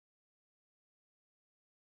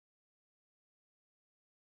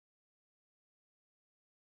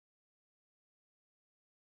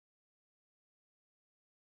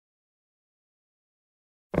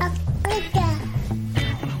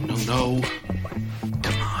No.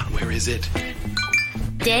 Come on, where is it?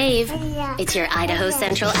 Dave, it's your Idaho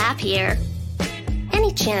Central app here.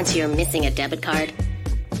 Any chance you're missing a debit card?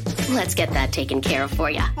 Let's get that taken care of for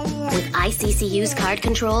you. With ICCU's card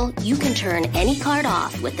control, you can turn any card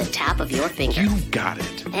off with the tap of your finger. You got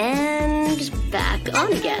it. And back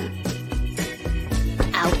on again.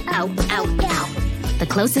 Out, out, out, out. The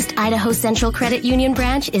closest Idaho Central Credit Union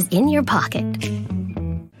branch is in your pocket.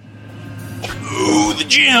 Ooh, the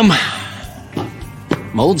gym.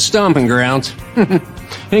 My old stomping grounds.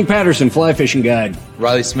 Hank Patterson, fly fishing guide.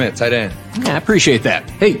 Riley Smith, tight end. Yeah, I appreciate that.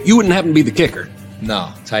 Hey, you wouldn't happen to be the kicker?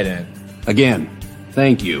 No, tight end. Again,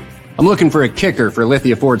 thank you. I'm looking for a kicker for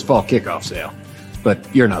Lithia Ford's fall kickoff sale.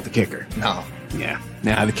 But you're not the kicker. No. Yeah.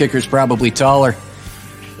 Nah, the kicker's probably taller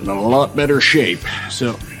and in a lot better shape.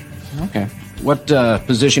 So, okay. What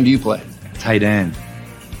position do you play? Tight end.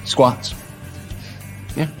 Squats.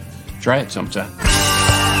 Yeah. Try it sometime.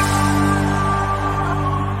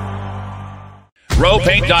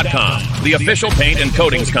 RowPaint.com, the official paint and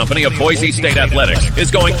coatings company of Boise State Athletics,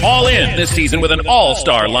 is going all in this season with an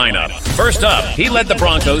all-star lineup. First up, he led the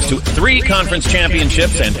Broncos to 3 conference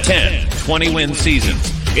championships and 10 20-win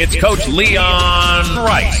seasons. It's Coach Leon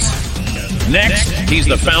Rice. Next, he's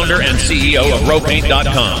the founder and CEO of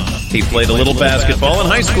RowPaint.com. He played a little basketball in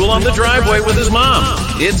high school on the driveway with his mom.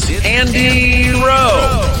 It's Andy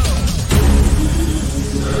Rowe.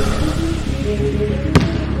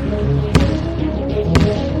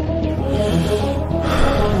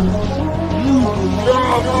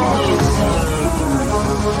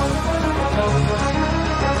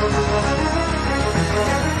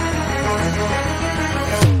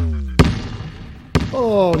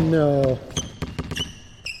 Oh, no.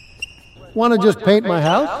 Want to just paint my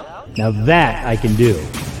house? Now that I can do.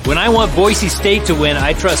 When I want Boise State to win,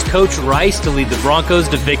 I trust Coach Rice to lead the Broncos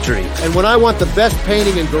to victory. And when I want the best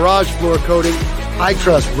painting and garage floor coating, I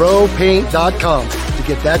trust RowPaint.com to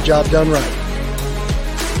get that job done right.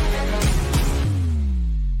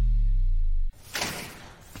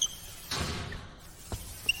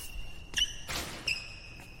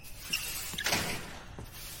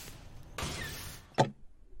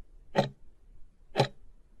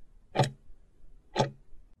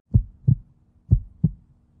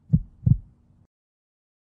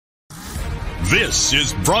 This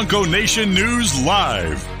is Bronco Nation News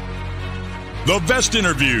Live. The best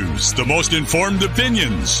interviews, the most informed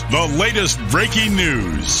opinions, the latest breaking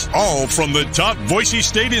news, all from the top Boise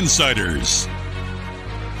State insiders.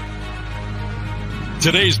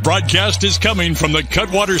 Today's broadcast is coming from the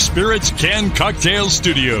Cutwater Spirits Canned Cocktail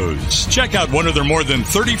Studios. Check out one of their more than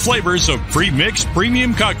 30 flavors of pre-mixed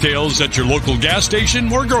premium cocktails at your local gas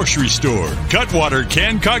station or grocery store. Cutwater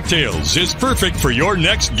Canned Cocktails is perfect for your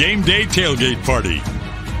next game day tailgate party.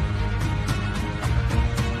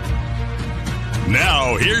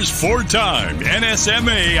 Now, here's 4-time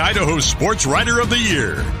NSMA Idaho Sports Writer of the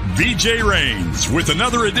Year, BJ Rains, with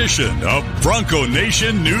another edition of Bronco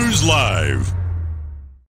Nation News Live.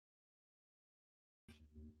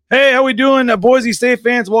 Hey, how we doing, Boise State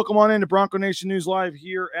fans? Welcome on into Bronco Nation News Live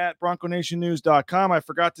here at BroncoNationNews.com. I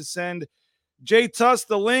forgot to send Jay Tust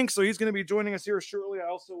the link, so he's going to be joining us here shortly. I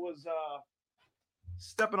also was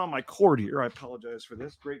stepping on my cord here. I apologize for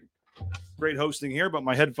this. Great hosting here, but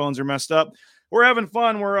my headphones are messed up. We're having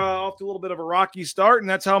fun. We're off to a little bit of a rocky start, and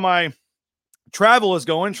that's how my travel is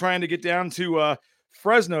going, trying to get down to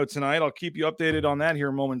Fresno tonight. I'll keep you updated on that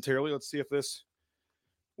here momentarily. Let's see if this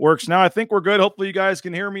works now. I think we're good. Hopefully you guys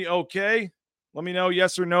can hear me okay. Let me know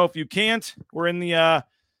yes or no if you can't. We're in the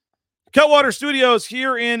Cutwater Studios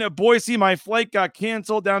here in Boise. My flight got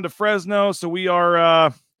canceled down to Fresno, so we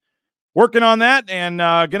are working on that and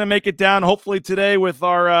going to make it down hopefully today with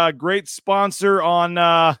our great sponsor on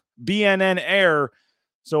BNN Air.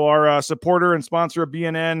 So our supporter and sponsor of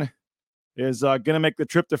BNN is going to make the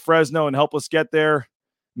trip to Fresno and help us get there.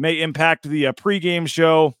 May impact the pregame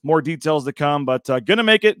show. More details to come, but going to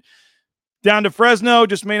make it down to Fresno.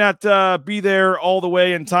 Just may not be there all the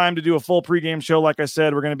way in time to do a full pregame show. Like I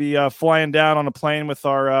said, we're going to be flying down on a plane with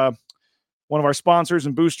our one of our sponsors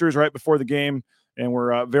and boosters right before the game, and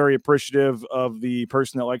we're very appreciative of the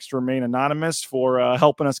person that likes to remain anonymous for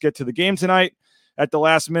helping us get to the game tonight at the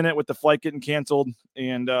last minute with the flight getting canceled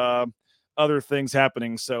and other things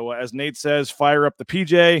happening. So as Nate says, fire up the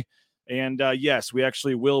PJ. And yes, we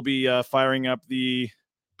actually will be firing up the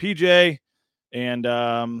PJ. And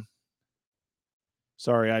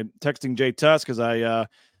sorry, I'm texting Jay Tust because I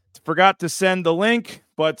forgot to send the link,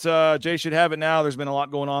 but Jay should have it now. There's been a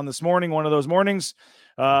lot going on this morning, one of those mornings.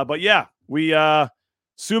 But yeah, we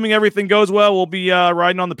assuming everything goes well, we'll be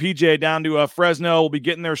riding on the PJ down to Fresno. We'll be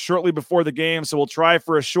getting there shortly before the game, so we'll try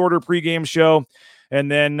for a shorter pregame show.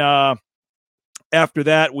 And then after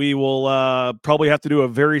that, we will probably have to do a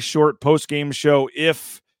very short postgame show,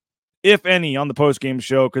 if any, on the postgame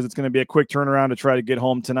show, because it's going to be a quick turnaround to try to get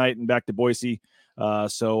home tonight and back to Boise.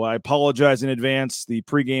 So I apologize in advance. The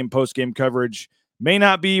pregame, postgame coverage may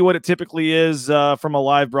not be what it typically is from a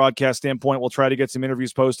live broadcast standpoint. We'll try to get some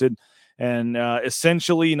interviews posted. And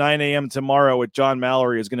essentially 9 a.m. tomorrow with John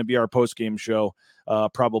Mallory is going to be our postgame show,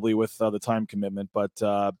 probably with the time commitment. But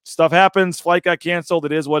stuff happens. Flight got canceled.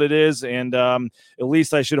 It is what it is. And at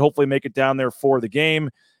least I should hopefully make it down there for the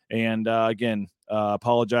game. And again,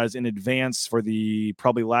 apologize in advance for the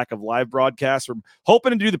probably lack of live broadcast. We're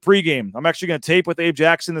hoping to do the pregame. I'm actually going to tape with Abe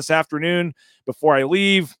Jackson this afternoon before I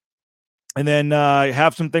leave. And then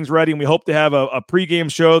have some things ready. And we hope to have a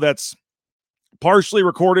pregame show that's partially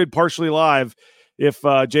recorded, partially live, if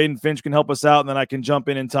Jaden Finch can help us out, and then I can jump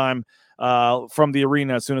in time from the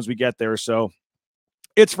arena as soon as we get there. So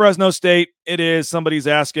it's Fresno State. It is. Somebody's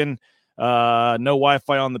asking. No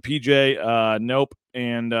Wi-Fi on the PJ. Nope.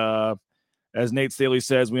 And as Nate Staley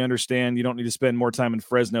says, we understand you don't need to spend more time in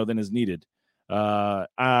Fresno than is needed.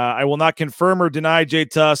 I will not confirm or deny, Jay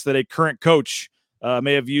Tust, that a current coach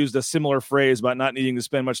may have used a similar phrase about not needing to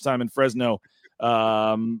spend much time in Fresno.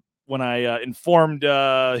 When I informed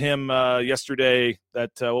him yesterday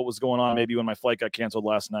that what was going on, maybe when my flight got canceled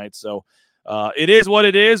last night. So it is what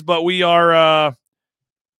it is, but we are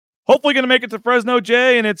hopefully going to make it to Fresno,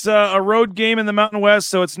 Jay, and it's a road game in the Mountain West,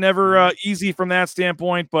 so it's never easy from that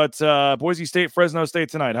standpoint. But Boise State, Fresno State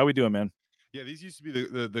tonight. How we doing, man? Yeah, these used to be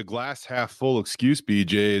the glass half full excuse,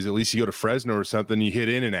 BJ, is at least you go to Fresno or something, you hit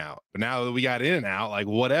in and out. But now that we got in and out, like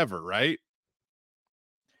whatever, right?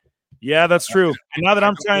 Yeah, that's true. And now that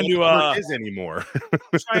I'm trying to is anymore.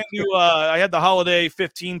 I had the holiday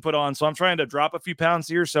 15 put on, so I'm trying to drop a few pounds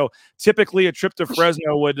here. So typically a trip to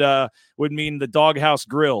Fresno would mean the Doghouse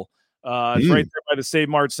Grill. It's right there by the Save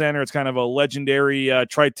Mart Center. It's kind of a legendary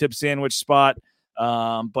tri-tip sandwich spot.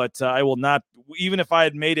 But I will not, even if I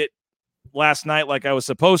had made it last night like I was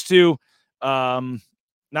supposed to,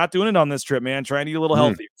 not doing it on this trip, man. Trying to eat a little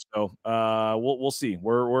healthier. So we'll see.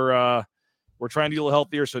 We're trying to get a little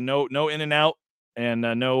healthier, so no in and out, and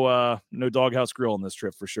no Doghouse Grill on this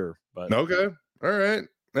trip for sure. But okay, all right.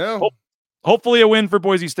 Well, hopefully a win for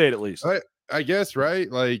Boise State at least. I guess,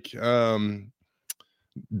 right? Like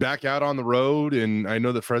back out on the road, and I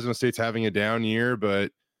know that Fresno State's having a down year,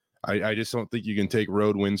 but I just don't think you can take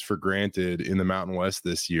road wins for granted in the Mountain West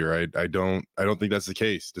this year. I don't think that's the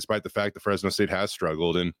case, despite the fact that Fresno State has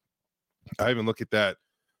struggled. And I even look at that.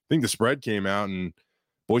 I think the spread came out and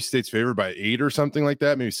Boise State's favored by 8 or something like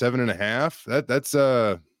that, maybe 7.5. That's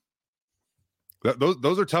those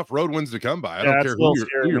are tough road wins to come by. I don't care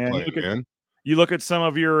who you're playing, man. You look at some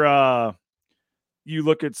of your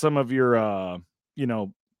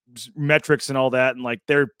metrics and all that, and like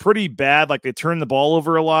they're pretty bad. Like they turn the ball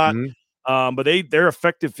over a lot. But their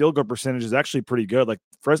effective field goal percentage is actually pretty good. Like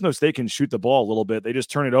Fresno State can shoot the ball a little bit. They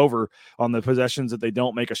just turn it over on the possessions that they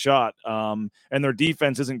don't make a shot. And their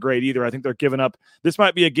defense isn't great either. I think they're giving up. This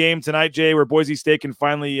might be a game tonight, Jay, where Boise State can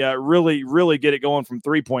finally really, really get it going from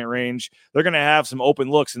 3-point range. They're going to have some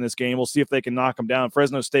open looks in this game. We'll see if they can knock them down.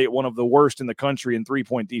 Fresno State, one of the worst in the country in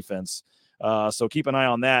 3-point defense. So keep an eye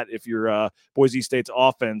on that if you're Boise State's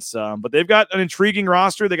offense. But they've got an intriguing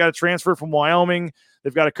roster. They got a transfer from Wyoming.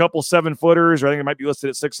 They've got a couple 7-footers, or I think it might be listed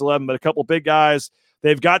at 6'11", but a couple big guys.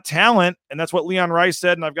 They've got talent, and that's what Leon Rice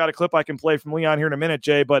said, and I've got a clip I can play from Leon here in a minute,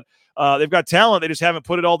 Jay, but they've got talent. They just haven't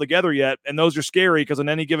put it all together yet, and those are scary because on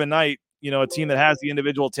any given night, a team that has the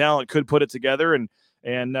individual talent could put it together, and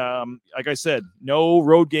like I said, no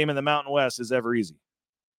road game in the Mountain West is ever easy.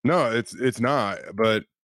 No, it's not, but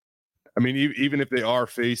I mean, even if they are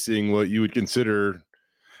facing what you would consider,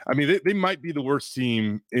 I mean, they might be the worst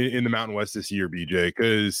team in the Mountain West this year, BJ,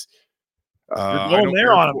 because you're going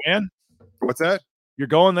there on them, man. What's that? You're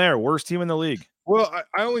going there. Worst team in the league. Well,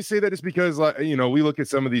 I only say that just because, like, we look at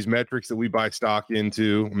some of these metrics that we buy stock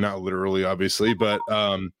into, not literally, obviously, but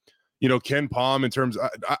Ken Palm, in terms,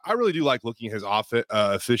 I really do like looking at his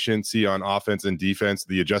efficiency on offense and defense,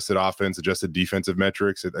 the adjusted offense, adjusted defensive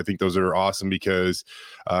metrics. I think those are awesome because,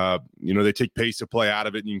 they take pace of play out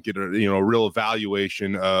of it, and you can get a real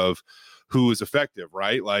evaluation of who is effective,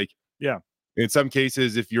 right? Like, yeah, in some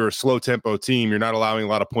cases, if you're a slow tempo team, you're not allowing a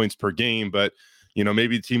lot of points per game, but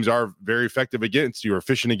maybe the teams are very effective against you or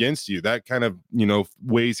efficient against you. That kind of,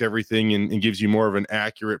 weighs everything and gives you more of an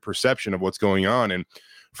accurate perception of what's going on. And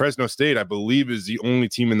Fresno State, I believe, is the only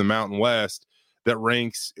team in the Mountain West that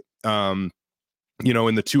ranks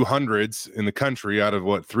in the 200s in the country out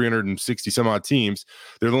of 360 some odd teams.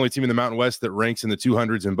 They're the only team in the Mountain West that ranks in the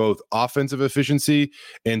 200s in both offensive efficiency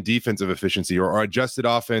and defensive efficiency, or adjusted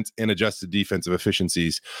offense and adjusted defensive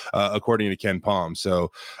efficiencies, according to Ken Palm.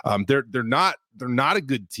 So they're not a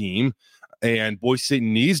good team, and Boise State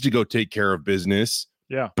needs to go take care of business.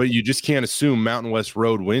 Yeah, but you just can't assume Mountain West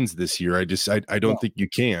Road wins this year. I don't think you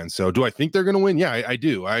can. So do I think they're going to win? Yeah, I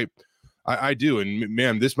do. I do. And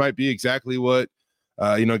man, this might be exactly what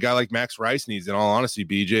a guy like Max Rice needs. In all honesty,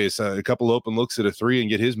 BJ, is a couple open looks at a three and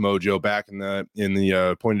get his mojo back in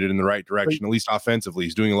the pointed in the right direction. At least offensively,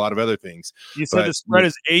 he's doing a lot of other things. You said the spread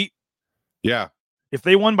is 8. Yeah. If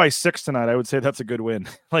they won by 6 tonight, I would say that's a good win.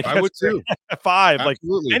 I would too. 5,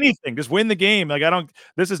 Absolutely. like anything, just win the game. Like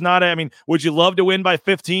this is not. Would you love to win by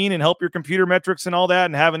 15 and help your computer metrics and all that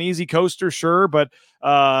and have an easy coaster? Sure, but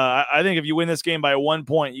I think if you win this game by 1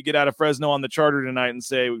 point, you get out of Fresno on the charter tonight and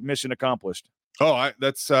say mission accomplished. Oh,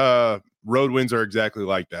 that's road wins are exactly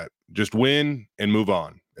like that. Just win and move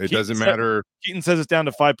on. It doesn't matter. Keaton says it's down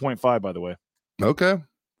to 5.5, by the way. Okay.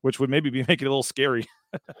 Which would maybe be making it a little scary.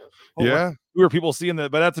 Yeah. Who are people seeing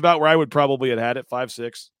that? But that's about where I would probably have had it,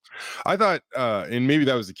 5-6. I thought, and maybe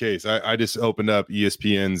that was the case. I just opened up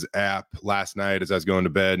ESPN's app last night as I was going to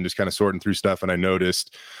bed and just kind of sorting through stuff, and I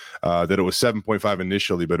noticed that it was 7.5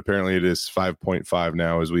 initially, but apparently it is 5.5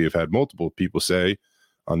 now, as we have had multiple people say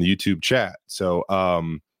on the YouTube chat. So,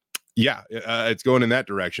 it's going in that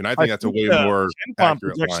direction. I think that's a way more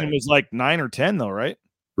accurate projection line. was like 9 or 10, though, right?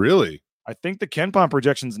 Really? I think the Ken Palm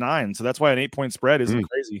projection's 9, so that's why an 8-point spread isn't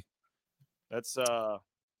crazy. That's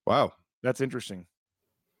wow. That's interesting.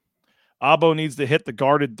 Abo needs to hit the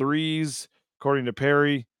guarded threes, according to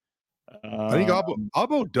Perry. I think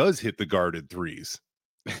Abo does hit the guarded threes.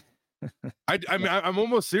 I'm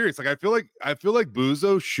almost serious. Like I feel like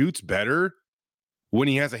Buzo shoots better when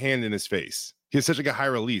he has a hand in his face. He has such a high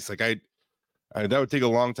release. Like that would take a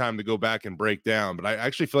long time to go back and break down, but I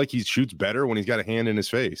actually feel like he shoots better when he's got a hand in his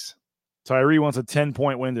face. Tyree wants a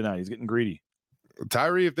 10-point win tonight. He's getting greedy.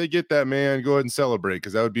 Tyree, if they get that, man, go ahead and celebrate,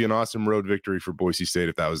 because that would be an awesome road victory for Boise State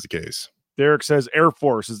if that was the case. Derek says Air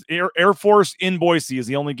Force in Boise is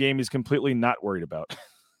the only game he's completely not worried about.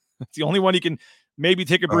 It's the only one he can maybe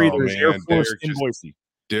take a breather. Is Air Force in Boise.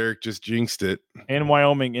 Derek just jinxed it. And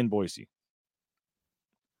Wyoming in Boise.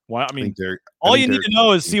 Well, Derek, all you need to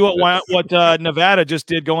know is see what Nevada just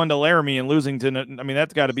did going to Laramie and losing to.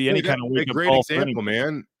 That's got to be any kind of wake-up great call example,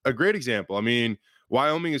 man. A great example.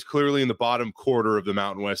 Wyoming is clearly in the bottom quarter of the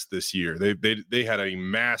Mountain West this year. They had a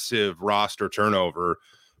massive roster turnover,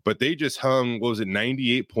 but they just hung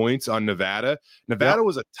 98 points on Nevada. Nevada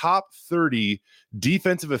was a top 30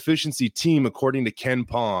 defensive efficiency team according to Ken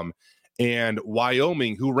Palm. And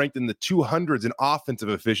Wyoming, who ranked in the 200s in offensive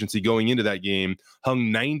efficiency going into that game,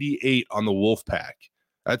 hung 98 on the Wolfpack.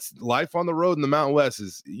 That's life on the road in the Mountain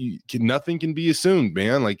West. Nothing can be assumed,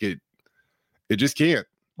 man. Like it just can't.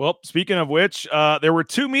 Well, speaking of which, there were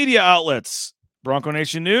 2 media outlets, Bronco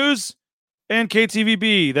Nation News and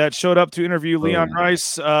KTVB, that showed up to interview Leon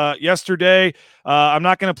Rice yesterday. I'm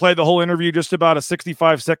not going to play the whole interview, just about a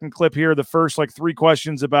 65-second clip here. The first 3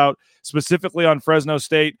 questions about specifically on Fresno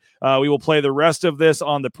State. We will play the rest of this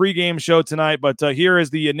on the pregame show tonight, but here is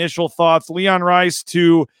the initial thoughts. Leon Rice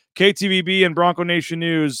to KTVB and Bronco Nation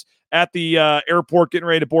News at the airport, getting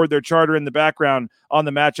ready to board their charter in the background on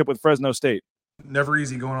the matchup with Fresno State. Never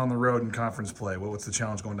easy going on the road in conference play. What's the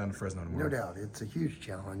challenge going down to Fresno tomorrow? No doubt. It's a huge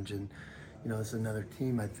challenge, and it's another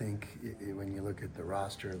team, I think, when you look at the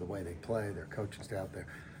roster, the way they play, their coaching staff,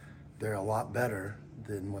 they're a lot better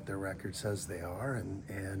than what their record says they are,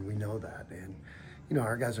 and we know that. And,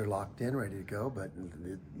 our guys are locked in, ready to go, but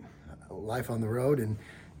life on the road, and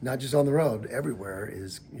not just on the road, everywhere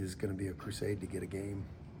is going to be a crusade to get a game.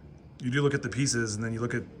 You do look at the pieces, and then you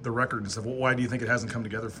look at the record and stuff. Well, why do you think it hasn't come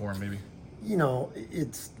together for them, maybe?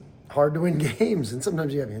 It's hard to win games, and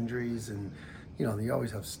sometimes you have injuries, and you always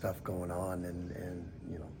have stuff going on,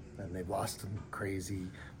 and they've lost some crazy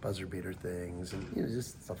buzzer beater things, and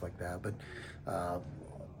just stuff like that. But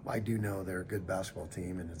I do know they're a good basketball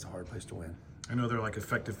team, and it's a hard place to win. I know their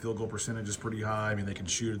effective field goal percentage is pretty high. They can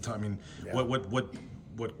shoot a ton. Yeah.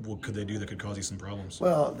 What could they do that could cause you some problems?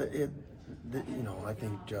 Well, I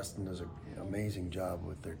think Justin does an amazing job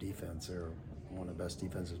with their defense. They're one of the best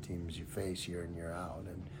defensive teams you face year in, year out,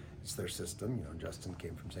 and it's their system. Justin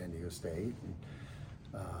came from San Diego State, and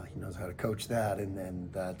he knows how to coach that, and then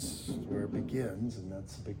that's where it begins, and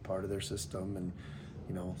that's a big part of their system. And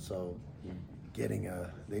so they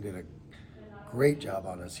did a great job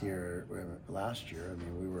on us here last year.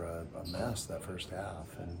 We were a mess that first half,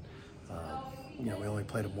 and We only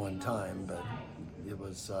played them one time, but it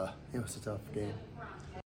was a tough game.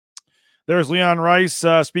 There's Leon Rice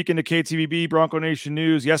speaking to KTVB Bronco Nation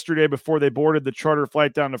News yesterday before they boarded the charter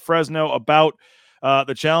flight down to Fresno about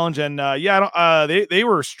the challenge. And they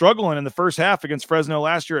were struggling in the first half against Fresno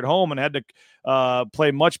last year at home and had to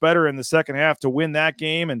play much better in the second half to win that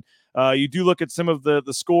game. And you do look at some of the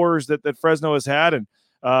scores that Fresno has had. And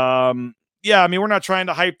we're not trying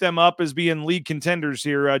to hype them up as being league contenders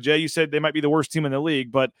here. Jay, you said they might be the worst team in the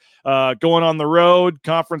league, but going on the road,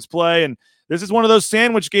 conference play, and this is one of those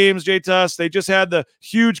sandwich games, Jay Tust. They just had the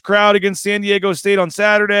huge crowd against San Diego State on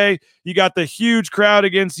Saturday. You got the huge crowd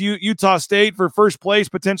against Utah State for first place,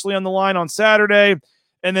 potentially on the line on Saturday.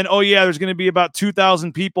 And then, there's going to be about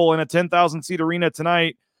 2,000 people in a 10,000-seat arena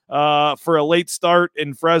tonight for a late start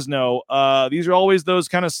in Fresno. These are always those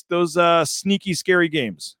sneaky, scary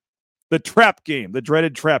games. The trap game, the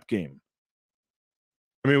dreaded trap game.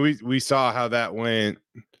 I mean, we saw how that went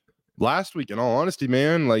last week, in all honesty,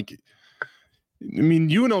 man.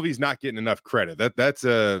 UNLV is not getting enough credit. That's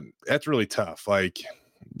really tough. I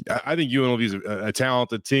think UNLV is a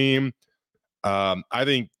talented team. I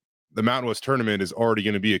think the Mountain West tournament is already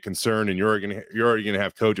going to be a concern, and you're already going to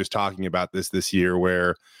have coaches talking about this year,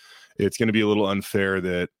 where it's going to be a little unfair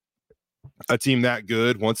that a team that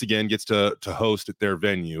good once again gets to host at their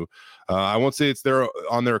venue. I won't say it's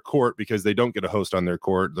on their court, because they don't get a host on their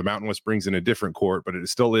court. The Mountain West brings in a different court, but it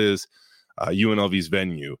still is UNLV's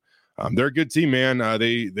venue. They're a good team, man.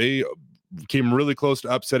 They came really close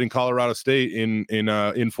to upsetting Colorado State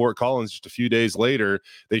in Fort Collins just a few days later.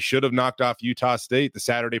 They should have knocked off Utah State the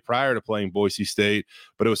Saturday prior to playing Boise State,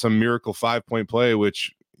 but it was some miracle 5-point play,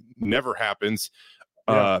 which never happens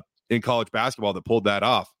in college basketball, that pulled that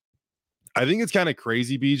off. I think it's kind of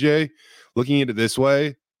crazy, BJ, looking at it this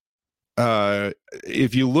way.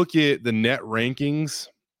 If you look at the net rankings,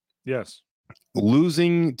 yes,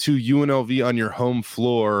 losing to UNLV on your home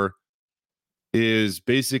floor is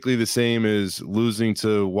basically the same as losing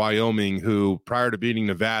to Wyoming, who prior to beating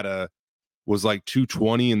Nevada was like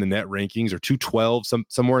 220 in the net rankings, or 212,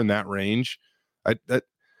 somewhere in that range.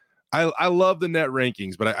 I love the net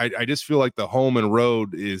rankings, but I just feel like the home and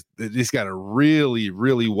road it's got a really,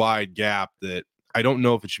 really wide gap that I don't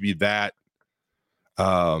know if it should be that.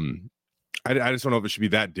 I just don't know if it should be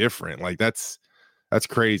that different. That's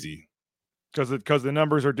crazy. Because the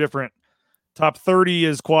numbers are different. Top 30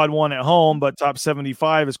 is quad 1 at home, but top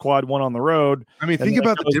 75 is quad 1 on the road. I mean, think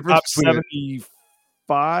about the difference between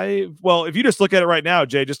 75. Well, if you just look at it right now,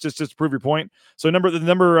 Jay, just to prove your point. So the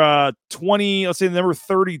number 20, let's say the number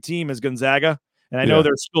 30 team is Gonzaga. And I know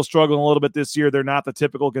they're still struggling a little bit this year. They're not the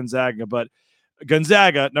typical Gonzaga, but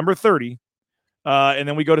Gonzaga, number 30. And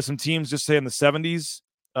then we go to some teams just say in the 70s.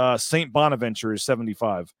 St. Bonaventure is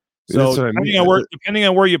 75. So depending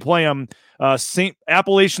on where you play them,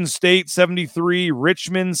 Appalachian State 73,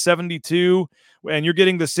 Richmond 72, and you're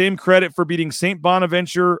getting the same credit for beating St.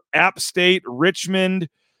 Bonaventure, App State, Richmond,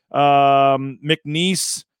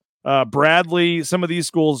 McNeese, Bradley. Some of these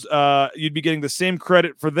schools, you'd be getting the same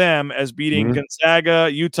credit for them as beating Gonzaga,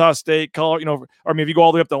 Utah State, Colorado. If you go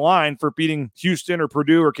all the way up the line for beating Houston or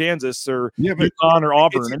Purdue or Kansas or UConn or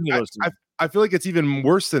Auburn, any of those teams. I feel like it's even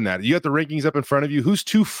worse than that. You got the rankings up in front of you. Who's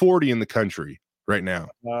 240 in the country right now?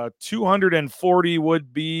 240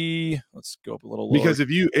 would be, let's go up a little lower. Because if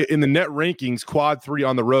you, in the net rankings, quad 3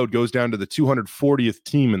 on the road goes down to the 240th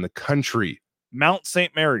team in the country. Mount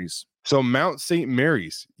St. Mary's. So Mount St.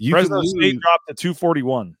 Mary's. Fresno State dropped to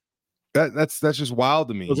 241. That's just wild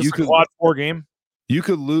to me. So is this a quad 4 game? You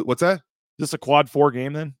could lose. What's that? Is this a quad 4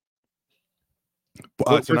 game then?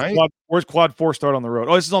 Tonight? Where's quad 4 start on the road?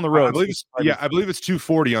 Oh, this is on the road. I believe it's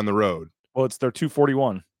 240 on the road. Well, it's their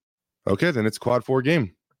 241. Okay, then it's quad 4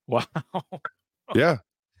 game. Wow. Yeah.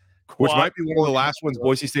 Which might be one of the last ones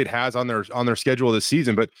Boise State has on their schedule this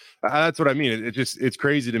season. But that's what I mean. It's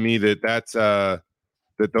crazy to me that's apparently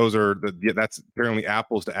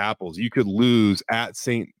apples to apples. You could lose at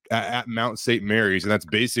Mount St. Mary's, and that's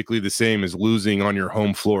basically the same as losing on your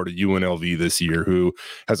home floor to UNLV this year, who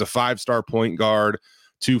has a 5-star point guard,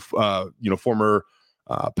 2 former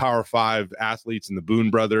Power 5 athletes in the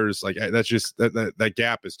Boone brothers. That's just that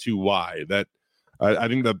gap is too wide. That I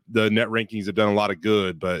think the net rankings have done a lot of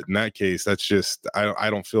good, but in that case, that's just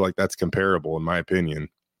I don't feel like that's comparable in my opinion.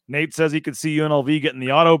 Nate says he could see UNLV getting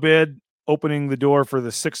the auto bid, opening the door for the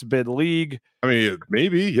 6-bid league. I mean,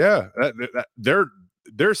 maybe, yeah.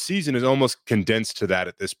 Their season is almost condensed to that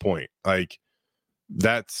at this point. I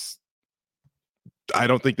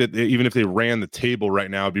don't think that even if they ran the table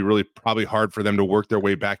right now, it'd be really probably hard for them to work their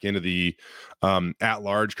way back into the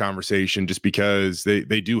at-large conversation, just because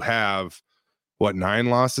they do have 9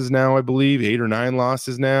 losses now, I believe, 8 or 9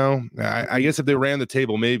 losses now. I guess if they ran the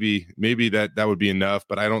table, maybe that would be enough,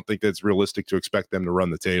 but I don't think that's realistic to expect them to run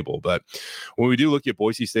the table. But when we do look at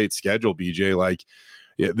Boise State's schedule, BJ, like,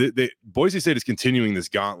 yeah, Boise State is continuing this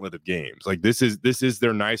gauntlet of games. Like this is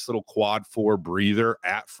their nice little quad 4 breather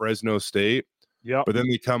at Fresno State. Yeah. But then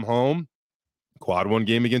they come home, quad 1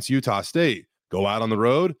 game against Utah State, go out on the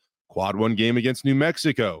road, quad 1 game against New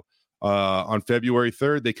Mexico. On February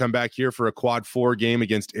 3rd, they come back here for a quad 4 game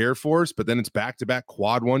against Air Force, but then it's back-to-back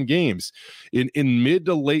quad 1 games. In mid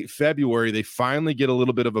to late February, they finally get a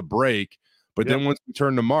little bit of a break, but then once we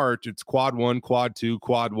turn to March, it's quad 1, quad 2,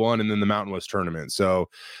 quad 1, and then the Mountain West tournament. So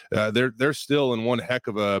they're still in one heck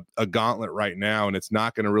of a gauntlet right now, and it's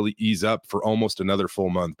not going to really ease up for almost another full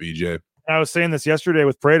month, BJ. I was saying this yesterday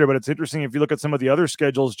with Prater, but it's interesting if you look at some of the other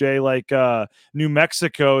schedules, Jay, like New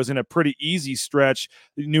Mexico is in a pretty easy stretch.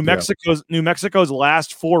 New Mexico's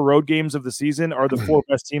last 4 road games of the season are the 4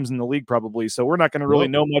 best teams in the league, probably. So we're not going to really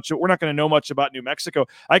know much. We're not going to know much about New Mexico.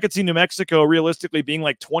 I could see New Mexico realistically being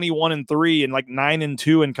like 21-3 and like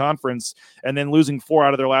 9-2 in conference, and then losing 4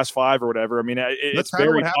 out of their last 5 or whatever. I mean, it's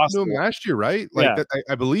very what happened possible. to them last year, right? Like that,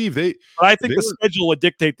 I believe they. But I think the schedule would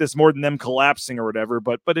dictate this more than them collapsing or whatever.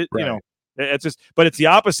 But it, you know. It's just, but it's the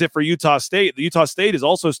opposite for Utah State. The Utah State is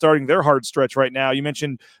also starting their hard stretch right now. You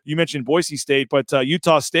mentioned Boise State, but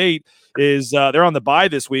Utah State is they're on the bye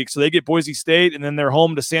this week, so they get Boise State, and then they're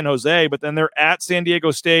home to San Jose. But then they're at San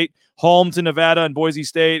Diego State, home to Nevada and Boise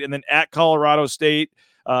State, and then at Colorado State.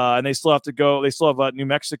 And they still have to go. They still have New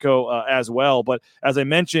Mexico as well. But as I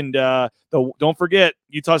mentioned, don't forget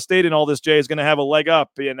Utah State and all this, Jay, is going to have a leg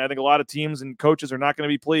up, and I think a lot of teams and coaches are not going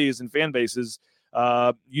to be pleased, and fan bases.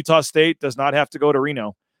 Utah State does not have to go to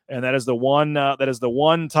Reno, and that is the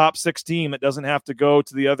one top 6 team that doesn't have to go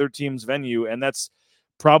to the other team's venue, and that's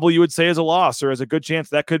probably, you would say, is a loss, or is a good chance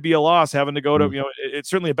that could be a loss, having to go to, it's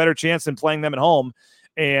certainly a better chance than playing them at home,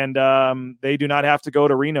 and they do not have to go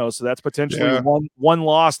to Reno, so that's potentially one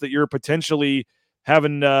loss that you're potentially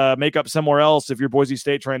having to make up somewhere else if you're Boise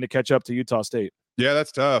State trying to catch up to Utah State. Yeah,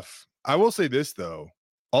 that's tough. I will say this though,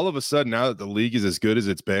 all of a sudden now that the league is as good as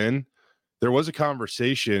it's been, there was a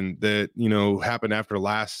conversation that, happened after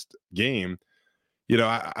last game.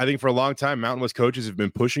 I think for a long time, Mountain West coaches have been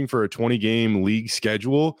pushing for a 20-game league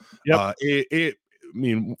schedule. Yep.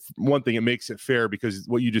 One thing, it makes it fair because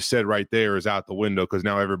what you just said right there is out the window because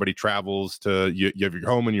now everybody travels to, you have your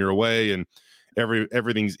home and you're away and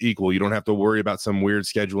everything's equal. You don't have to worry about some weird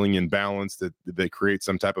scheduling imbalance that creates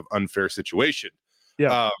some type of unfair situation.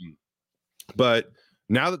 Yeah. But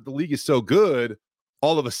now that the league is so good,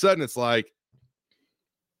 all of a sudden it's like,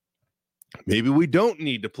 maybe we don't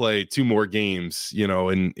need to play 2 more games,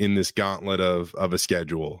 in this gauntlet of a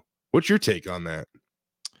schedule. What's your take on that?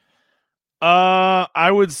 I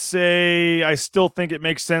would say I still think it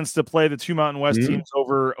makes sense to play the 2 Mountain West teams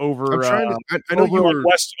over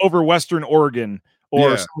Western Oregon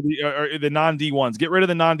or some of the non-D ones. Get rid of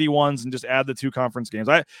the non-D ones and just add the 2 conference games.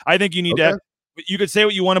 I think you need to. You could say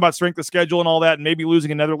what you want about strength of schedule and all that, and maybe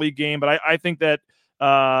losing another league game, but I think that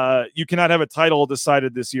you cannot have a title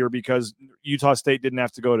decided this year because Utah State didn't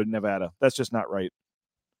have to go to Nevada. That's just not right.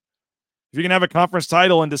 If you can have a conference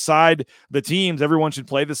title and decide the teams, everyone should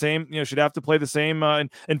play the same, should have to play the same.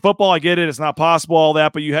 In football, I get it. It's not possible, all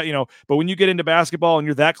that, but but when you get into basketball and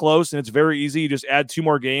you're that close and it's very easy, you just add 2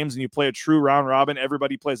 more games and you play a true round robin.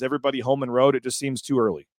 Everybody plays everybody home and road. It just seems too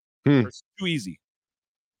early. It's too easy.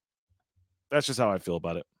 That's just how I feel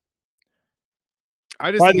about it.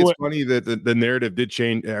 I just think it's funny that the narrative did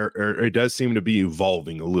change, or it does seem to be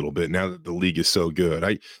evolving a little bit now that the league is so good.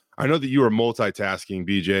 I know that you were multitasking,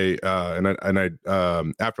 BJ, and I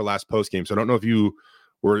after last post game, so I don't know if you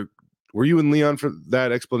were you and Leon for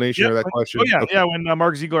that explanation or that question. Oh yeah, okay. Yeah. When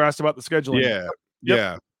Mark Ziegler asked about the scheduling.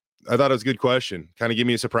 Yeah. I thought it was a good question. Kind of gave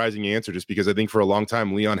me a surprising answer, just because I think for a long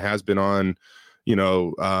time Leon has been on,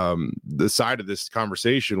 the side of this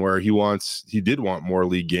conversation where he did want more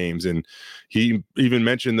league games. And he even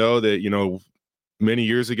mentioned though that, many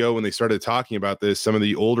years ago when they started talking about this, some of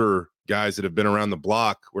the older guys that have been around the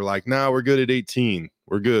block were like, no, we're good at 18.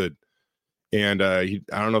 We're good. And I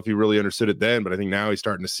don't know if he really understood it then, but I think now he's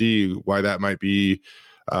starting to see why that might be,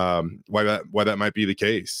 why that might be the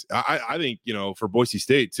case. I think, for Boise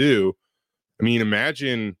State too, I mean,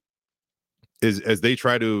 imagine as they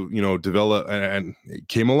try to, develop, and it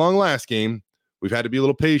came along last game, we've had to be a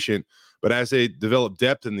little patient, but as they develop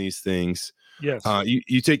depth in these things, Yes.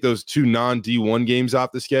 You take those 2 non-D1 games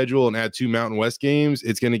off the schedule and add 2 Mountain West games,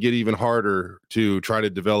 it's going to get even harder to try to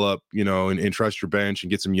develop, and trust your bench and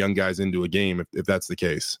get some young guys into a game if that's the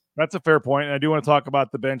case. That's a fair point, and I do want to talk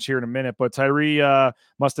about the bench here in a minute, but Tyree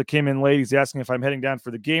must have came in late. He's asking if I'm heading down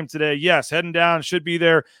for the game today. Yes, heading down, should be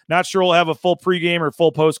there. Not sure we'll have a full pregame or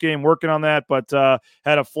full postgame, working on that, but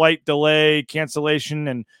had a flight delay, cancellation,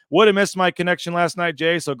 and would have missed my connection last night,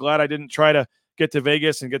 Jay, so glad I didn't try to get to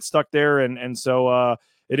Vegas and get stuck there, and so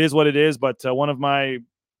it is what it is. But one of my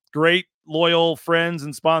great loyal friends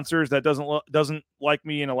and sponsors that doesn't like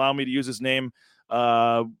me and allow me to use his name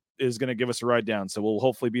is going to give us a ride down, so we'll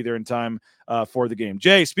hopefully be there in time for the game.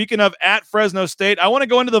 Jay, speaking of at Fresno State, I want to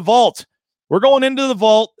go into the vault. We're going into the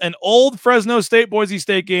vault, an old Fresno State Boise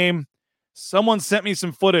State game. Someone sent me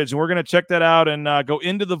some footage, and we're going to check that out and go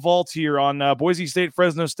into the vault here on Boise State,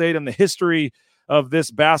 Fresno State, and the history of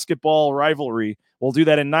this basketball rivalry. We'll do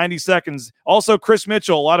that in 90 seconds. Also, Chris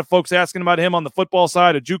Mitchell, a lot of folks asking about him on the football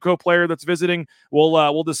side, a JUCO player that's visiting.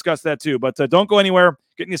 We'll discuss that too. But don't go anywhere.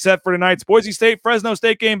 Getting you set for tonight's Boise State, Fresno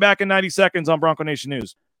State game back in 90 seconds on Bronco Nation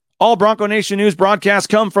News. All Bronco Nation News broadcasts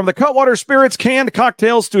come from the Cutwater Spirits Canned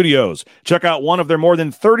Cocktail Studios. Check out one of their more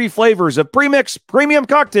than 30 flavors of pre-mix premium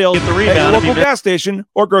cocktails at your local gas station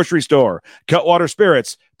or grocery store. Cutwater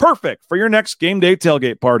Spirits, perfect for your next game day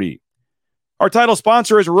tailgate party. Our title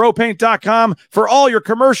sponsor is rowpaint.com. For all your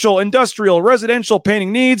commercial, industrial, residential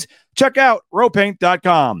painting needs, check out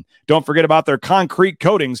rowpaint.com. Don't forget about their concrete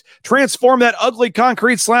coatings. Transform that ugly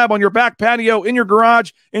concrete slab on your back patio in your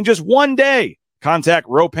garage in just one day. Contact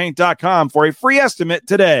rowpaint.com for a free estimate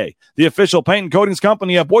today. The official paint and coatings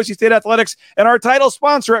company of Boise State Athletics, and our title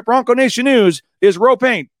sponsor at Bronco Nation News is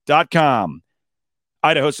rowpaint.com.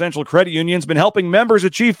 Idaho Central Credit Union's been helping members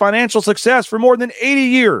achieve financial success for more than 80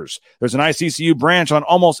 years. There's an ICCU branch on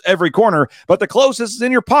almost every corner, but the closest is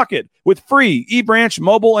in your pocket with free eBranch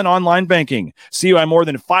mobile and online banking. See why more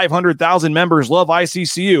than 500,000 members love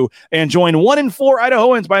ICCU and join 1 in 4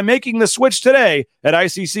 Idahoans by making the switch today at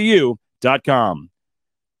ICCU.com.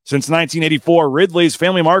 Since 1984, Ridley's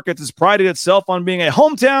Family Markets has prided itself on being a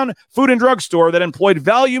hometown food and drug store that employed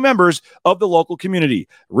value members of the local community.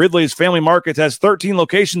 Ridley's Family Markets has 13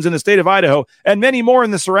 locations in the state of Idaho and many more in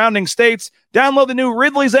the surrounding states. Download the new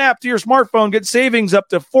Ridley's app to your smartphone. Get savings up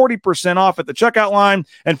to 40% off at the checkout line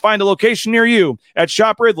and find a location near you at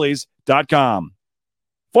shopridleys.com.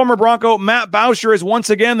 Former Bronco Matt Bauscher is once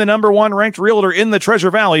again the number 1 ranked realtor in the Treasure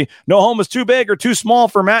Valley. No home is too big or too small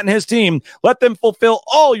for Matt and his team. Let them fulfill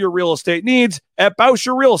all your real estate needs at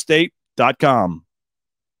BauscherRealEstate.com.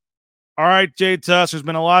 All right, Jay Tust, there's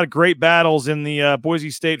been a lot of great battles in the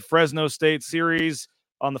Boise State-Fresno State series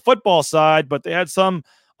on the football side, but they had some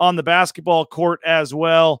on the basketball court as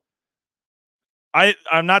well.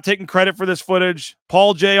 I'm not taking credit for this footage.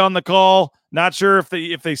 Paul J on the call. Not sure if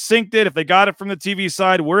they synced it, if they got it from the TV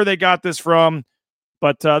side, where they got this from.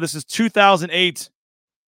 But this is 2008.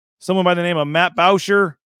 Someone by the name of Matt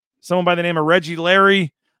Bauscher, someone by the name of Reggie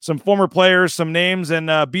Larry, some former players, some names, and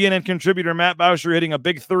BNN contributor Matt Bauscher hitting a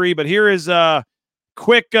big 3. But here is a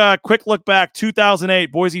quick look back,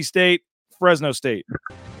 2008, Boise State, Fresno State.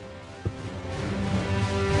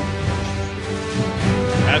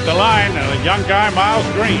 At the line, a young guy, Miles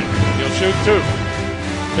Green. He'll shoot 2.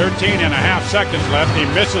 13 and a half seconds left. He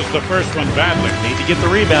misses the first one badly. Need to get the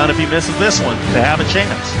rebound if he misses this one to have a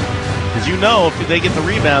chance. Because you know if they get the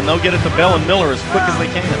rebound, they'll get it to Bell and Miller as quick as they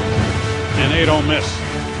can. And they don't miss.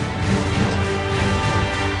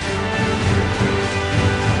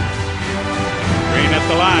 Green at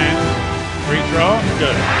the line. Free throw.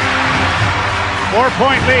 Good.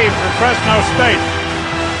 4-point lead for Fresno State.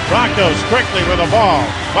 Broncos quickly with the ball.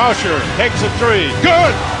 Bauscher takes a 3.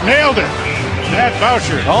 Good. Nailed it. Matt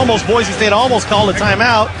Bauscher. Boise State almost called a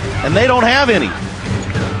timeout, and they don't have any.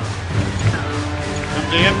 Comes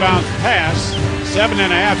the inbound pass.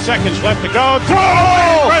 7.5 seconds left to go. Throw it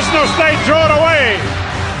away! Fresno State throw it away!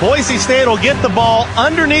 Boise State will get the ball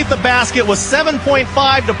underneath the basket with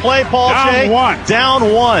 7.5 to play, Paul J.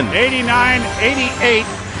 Down one. 89-88,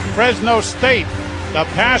 Fresno State. The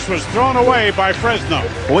pass was thrown away by Fresno.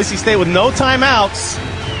 Boise State with no timeouts.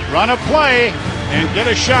 Run a play and get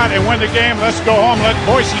a shot and win the game. Let's go home. Let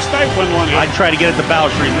Boise State win one. I'd try to get it to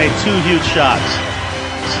Bauscher. He made 2 huge shots.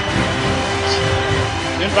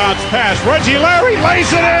 Inbounds pass. Reggie Larry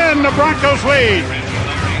lays it in. The Broncos lead.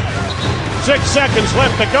 6 seconds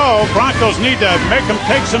left to go. Broncos need to make them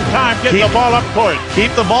take some time getting the ball up court.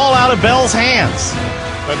 Keep the ball out of Bell's hands.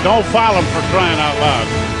 But don't foul him for crying out loud.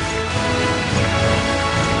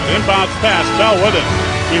 Inbounds pass. Bell with it.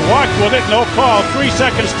 He walked with it, no call. 3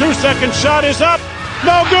 seconds, 2 seconds, shot is up.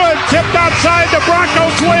 No good. Tipped outside. The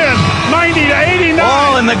Broncos win 90-89.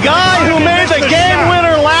 Oh, and the guy who made the game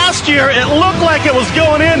winner last year, it looked like it was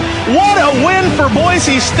going in. What a win for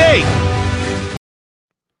Boise State.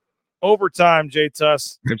 Overtime, Jay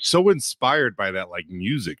Tust. I'm so inspired by that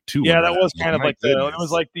music too. Yeah, that was kind of like it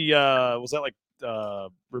was like was that like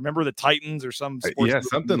Remember the Titans or some sports movie?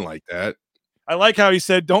 Something like that. I like how he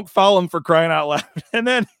said, "Don't foul him for crying out loud," and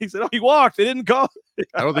then he said, "Oh, he walked. They didn't call."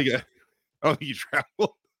 I don't think he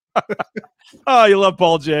traveled. Oh, you love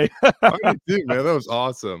Paul J. I do, man. That was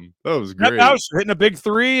awesome. That was great. That was hitting a big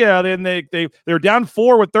three. Then they were down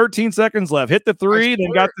 4 with 13 seconds left. Hit the three,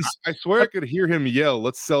 then got this. I swear I could hear him yell,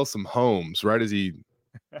 "Let's sell some homes!" Right as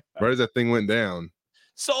that thing went down.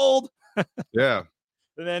 Sold. Yeah.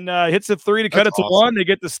 And then hits the three to cut it to awesome. 1. They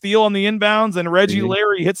get the steal on the inbounds, and Reggie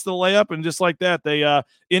Larry hits the layup, and just like that, they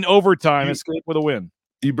in overtime escape with a win.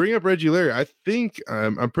 You bring up Reggie Larry. I think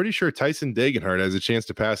I'm pretty sure Tyson Degenhardt has a chance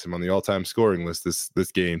to pass him on the all-time scoring list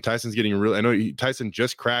this game. Tyson's getting I know Tyson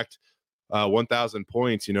just cracked 1,000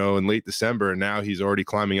 points, in late December, and now he's already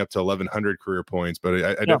climbing up to 1,100 career points. But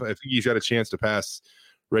I think he's got a chance to pass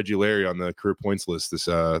Reggie Larry on the career points list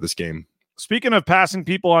this game. Speaking of passing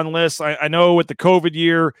people on lists, I know with the COVID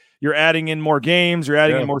year, you're adding in more games, you're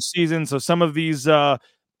adding in more seasons. So some of these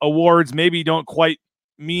awards maybe don't quite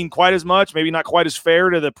mean quite as much, maybe not quite as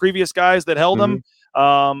fair to the previous guys that held them.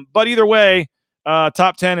 But either way,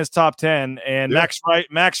 top 10 is top 10. And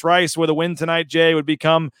Max Rice with a win tonight, Jay, would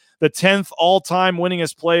become the 10th all-time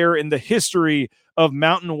winningest player in the history of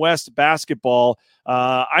Mountain West basketball.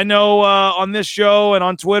 I know on this show and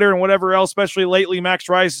on Twitter and whatever else, especially lately, Max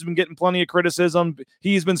Rice has been getting plenty of criticism.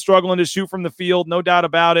 He's been struggling to shoot from the field, no doubt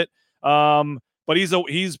about it. But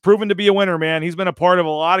he's proven to be a winner, man. He's been a part of a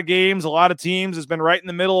lot of games, a lot of teams. Has been right in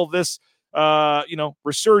the middle of this,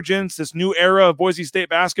 resurgence, this new era of Boise State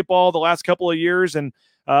basketball the last couple of years. And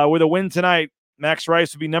with a win tonight, Max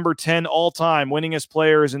Rice would be number 10 all-time winningest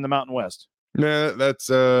players in the Mountain West. Yeah,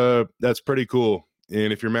 that's pretty cool.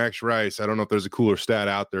 And if you're Max Rice, I don't know if there's a cooler stat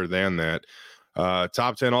out there than that.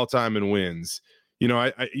 Top 10 all-time in wins.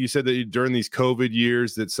 You said that during these COVID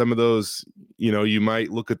years that some of those, you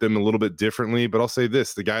might look at them a little bit differently. But I'll say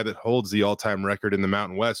this, the guy that holds the all-time record in the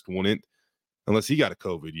Mountain West wouldn't unless he got a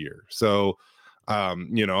COVID year. So,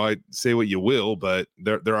 I say what you will, but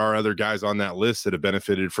there are other guys on that list that have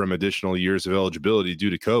benefited from additional years of eligibility due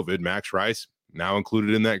to COVID. Max Rice now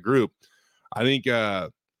included in that group. I think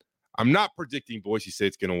I'm not predicting Boise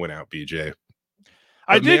State's going to win out, BJ.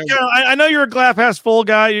 I know you're a glass half full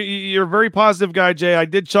guy. You're a very positive guy, Jay. I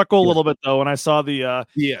did chuckle a little bit though when I saw the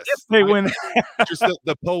yes, if they win. Just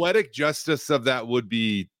the poetic justice of that would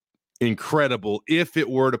be incredible if it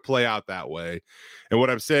were to play out that way. And what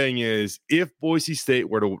I'm saying is, if Boise State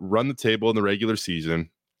were to run the table in the regular season,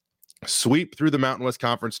 sweep through the Mountain West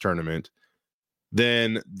Conference tournament,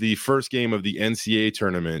 then the first game of the NCAA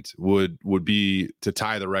tournament would be to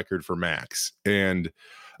tie the record for Max. And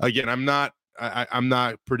again, I'm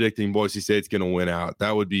not predicting Boise State's going to win out.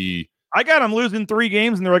 That would be. I got him losing 3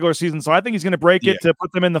 games in the regular season, so I think he's going to break it to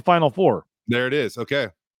put them in the Final Four. There it is. Okay.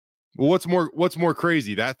 Well, what's more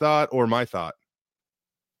crazy, that thought or my thought?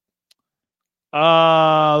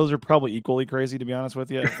 Those are probably equally crazy, to be honest with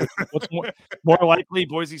you. What's more likely,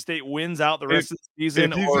 Boise State wins out the rest of the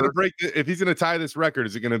season? If he's going to tie this record,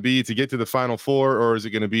 is it going to be to get to the Final Four, or is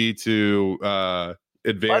it going to be to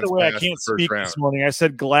advance? By the way, I can't speak this morning. I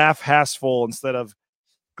said glass half full instead of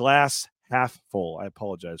glass half full. I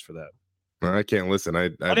apologize for that. I can't listen. I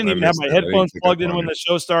didn't even have my headphones plugged in when the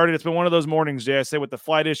show started. It's been one of those mornings, Jay. I say with the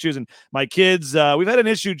flight issues and my kids. We've had an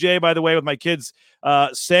issue, Jay, by the way, with my kids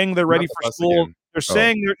saying they're ready for school. Again. They're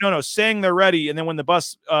saying saying they're ready, and then when the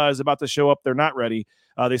bus is about to show up, they're not ready.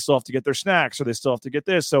 They still have to get their snacks, or they still have to get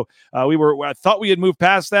this. So I thought we had moved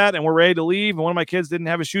past that, and we're ready to leave. And one of my kids didn't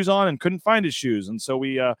have his shoes on and couldn't find his shoes, and so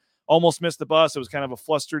we almost missed the bus. It was kind of a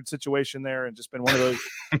flustered situation there, and just been one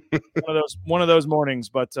of those mornings.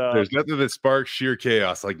 But there's nothing that sparks sheer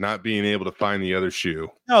chaos like not being able to find the other shoe.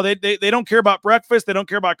 No, they don't care about breakfast. They don't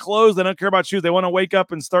care about clothes. They don't care about shoes. They want to wake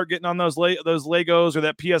up and start getting on those Legos or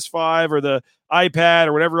that PS5 or the iPad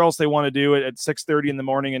or whatever else they want to do at 6:30 in the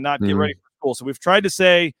morning and not get ready for school. So we've tried to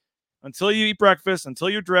say, until you eat breakfast, until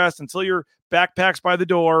you're dressed, until your backpack's by the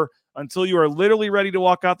door, until you are literally ready to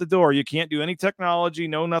walk out the door, you can't do any technology,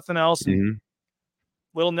 no nothing else. And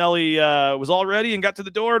little Nelly was all ready and got to the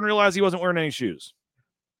door and realized he wasn't wearing any shoes.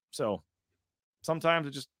 So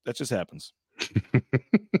sometimes that just happens. Too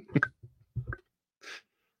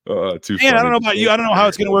funny. I don't know about you. I don't know how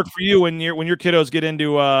it's going to work for you when your kiddos get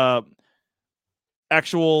into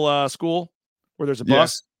actual school where there's a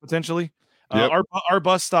bus potentially. Our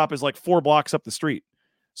bus stop is like 4 blocks up the street.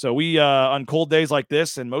 So we on cold days like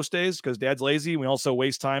this and most days, because Dad's lazy, we also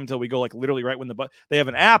waste time until we go like literally right when the bus. They have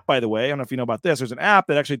an app, by the way. I don't know if you know about this. There's an app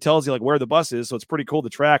that actually tells you like where the bus is, so it's pretty cool to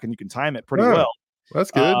track and you can time it pretty well.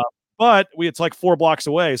 That's good. But it's like 4 blocks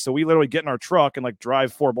away, so we literally get in our truck and like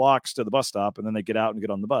drive 4 blocks to the bus stop, and then they get out and get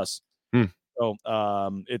on the bus. So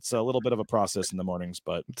it's a little bit of a process in the mornings,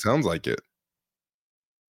 but it sounds like it.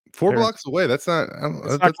 4 blocks away. That's not.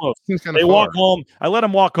 Not close. Seems kind they of walk far. home. I let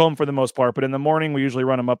them walk home for the most part, but in the morning we usually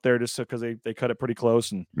run them up there just because they cut it pretty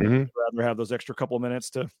close, and I'd rather have those extra couple of minutes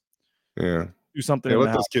to do something. Yeah, in let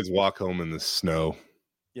the those house. kids walk home in the snow.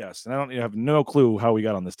 Yes, and I have no clue how we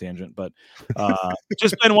got on this tangent, but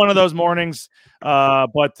just been one of those mornings.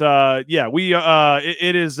 It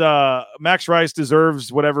is Max Rice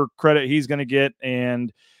deserves whatever credit he's going to get,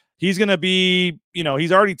 and he's going to be,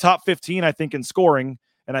 he's already top 15, I think, in scoring,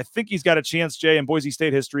 and I think he's got a chance, Jay, in Boise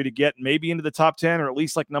State history to get maybe into the top 10 or at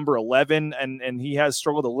least like number 11, and he has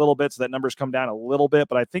struggled a little bit, so that number's come down a little bit,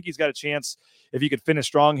 but I think he's got a chance if he could finish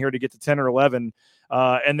strong here to get to 10 or 11.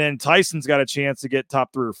 And then Tyson's got a chance to get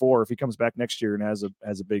top 3 or 4 if he comes back next year and has a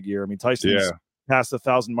big year. I mean, Tyson's past the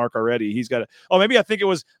 1,000 mark already. He's got maybe I think it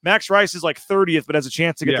was Max Rice is like 30th, but has a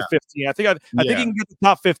chance to get to 15. I think he can get the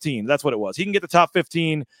top 15. That's what it was. He can get the top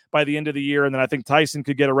 15 by the end of the year, and then I think Tyson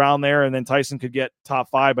could get around there, and then Tyson could get top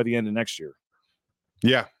 5 by the end of next year.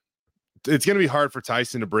 Yeah. It's going to be hard for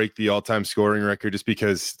Tyson to break the all-time scoring record just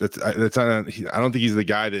because I don't think he's the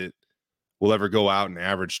guy that will ever go out and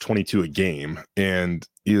average 22 a game. And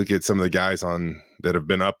you look at some of the guys that have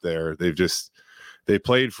been up there, they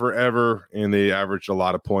played forever and they averaged a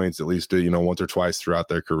lot of points, at least, once or twice throughout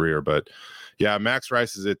their career. But yeah, Max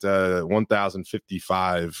Rice is at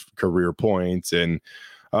 1,055 career points. And,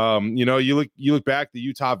 you look back the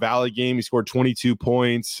Utah Valley game, he scored 22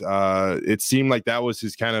 points. It seemed like that was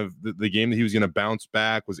his kind of the game that he was going to bounce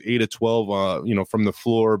back, was 8 of 12, from the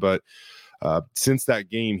floor. But since that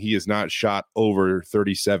game, he has not shot over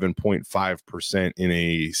 37.5% in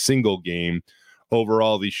a single game.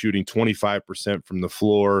 Overall, he's shooting 25% from the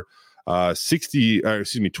floor,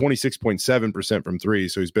 26.7% from 3.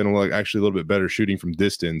 So he's been actually a little bit better shooting from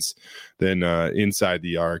distance than inside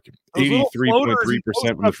the arc.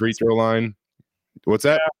 83.3% from the free throw line. What's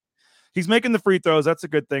that? Yeah. He's making the free throws. That's a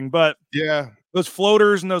good thing. But yeah, those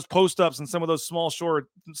floaters and those post ups and some of those small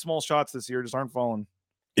shots this year just aren't falling.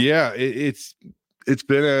 Yeah, it's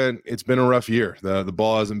been a rough year. The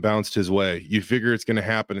ball hasn't bounced his way. You figure it's going to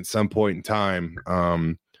happen at some point in time.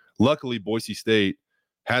 Luckily, Boise State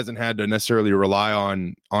hasn't had to necessarily rely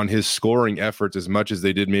on his scoring efforts as much as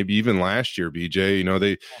they did maybe even last year.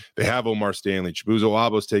 BJ, they have Omar Stanley, Chibuzo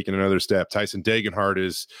Abo's taken another step. Tyson Degenhart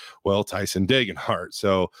is Tyson Degenhart.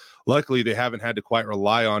 So luckily, they haven't had to quite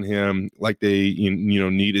rely on him like they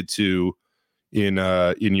needed to in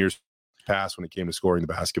years past when it came to scoring the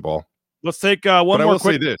basketball. Let's take one more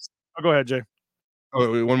quick. Say this. Oh, go ahead, Jay.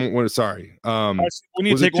 Oh, one. Sorry. We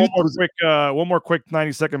need to take one more quick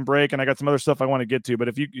 90-second break, and I got some other stuff I want to get to. But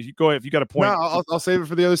if you go ahead, if you got a point, no, I'll save it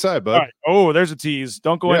for the other side, bud. All right. Oh, there's a tease.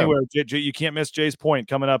 Don't go anywhere, Jay. You can't miss Jay's point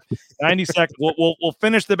coming up. 90 seconds. We'll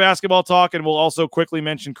finish the basketball talk, and we'll also quickly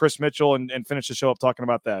mention Chris Mitchell and finish the show up talking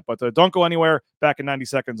about that. But don't go anywhere. Back in 90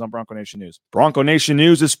 seconds on Bronco Nation News. Bronco Nation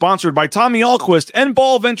News is sponsored by Tommy Ahlquist and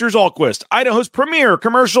Ball Ventures Ahlquist, Idaho's premier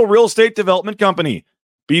commercial real estate development company.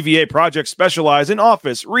 BVA projects specialize in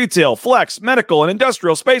office, retail, flex, medical, and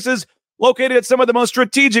industrial spaces located at some of the most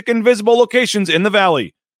strategic and visible locations in the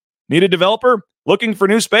valley. Need a developer? Looking for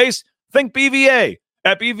new space? Think BVA.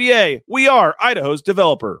 At BVA, we are Idaho's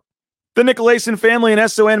developer. The Nicolason family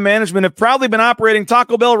and SON management have proudly been operating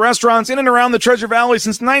Taco Bell restaurants in and around the Treasure Valley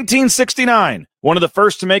since 1969. One of the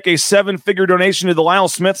first to make a 7-figure donation to the Lyle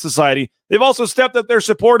Smith Society, they've also stepped up their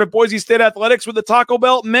support of Boise State athletics with the Taco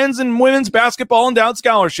Bell men's and women's basketball endowed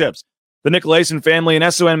scholarships. The Nicolason family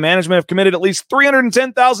and SON management have committed at least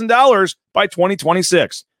 $310,000 by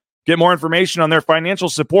 2026. Get more information on their financial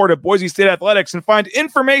support of Boise State athletics and find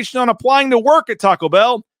information on applying to work at Taco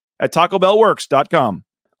Bell at tacobellworks.com.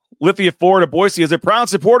 Lithia Ford of Boise is a proud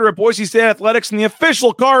supporter of Boise State athletics and the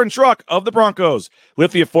official car and truck of the Broncos.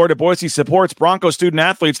 Lithia Ford of Boise supports Bronco student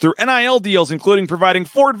athletes through NIL deals, including providing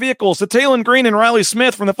Ford vehicles to Taylon Green and Riley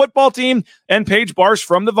Smith from the football team and Paige Barsh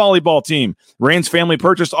from the volleyball team. Rain's family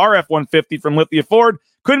purchased our F-150 from Lithia Ford.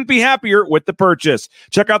 Couldn't be happier with the purchase.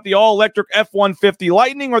 Check out the all-electric F-150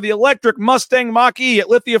 Lightning or the electric Mustang Mach-E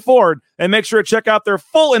at Lithia Ford, and make sure to check out their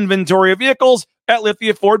full inventory of vehicles at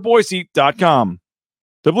lithiafordboise.com.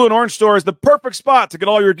 The Blue and Orange Store is the perfect spot to get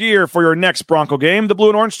all your gear for your next Bronco game. The Blue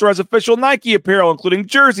and Orange Store has official Nike apparel, including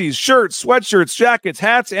jerseys, shirts, sweatshirts, jackets,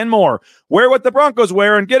 hats, and more. Wear what the Broncos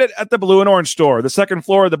wear and get it at the Blue and Orange Store, the second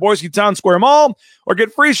floor of the Boise Town Square Mall, or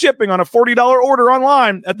get free shipping on a $40 order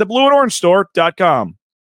online at theblueandorangestore.com.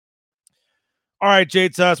 All right, Jay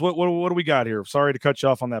Tust, what do we got here? Sorry to cut you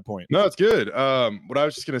off on that point. No, it's good. What I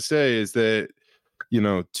was just going to say is that,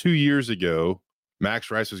 2 years ago,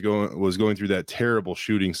 Max Rice was going through that terrible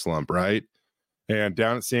shooting slump, right? And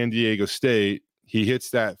down at San Diego State, he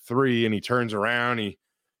hits that three and he turns around. He,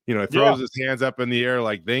 throws his hands up in the air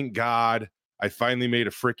like, thank God I finally made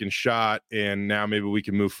a freaking shot. And now maybe we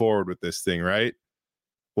can move forward with this thing, right?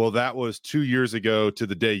 Well, that was 2 years ago to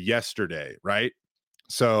the day yesterday, right?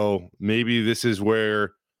 So maybe this is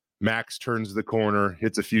where Max turns the corner,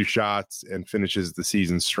 hits a few shots, and finishes the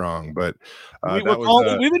season strong. But we've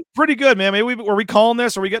been pretty good, man. Maybe were we calling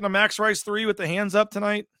this? Are we getting a Max Rice 3 with the hands up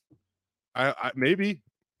tonight? Maybe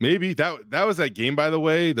that was that game, by the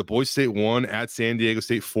way. The Boise State won at San Diego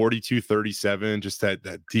State 42-37. Just that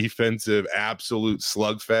defensive absolute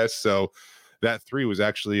slugfest. So that 3 was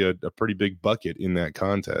actually a pretty big bucket in that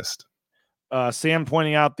contest. Sam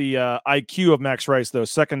pointing out the IQ of Max Rice, though,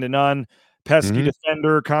 second to none. Pesky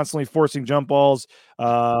defender, constantly forcing jump balls.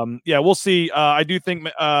 We'll see. I do think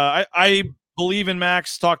I believe in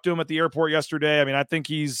Max. Talked to him at the airport yesterday. I mean, I think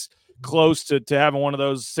he's close to having one of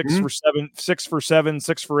those 6 for 7,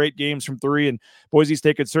 6 for 8 games from 3, and Boise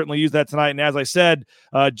State could certainly use that tonight. And as I said,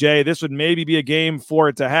 Jay, this would maybe be a game for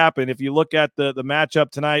it to happen. If you look at the matchup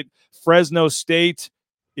tonight, Fresno State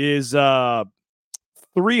is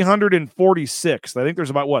 346th. I think there's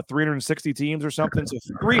about 360 teams or something. So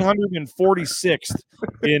 346th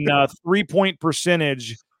in 3-point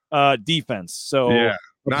percentage defense. So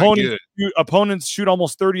opponents shoot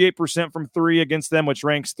almost 38% from 3 against them, which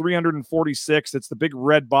ranks 346th. It's the big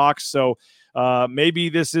red box. So maybe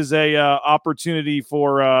this is a opportunity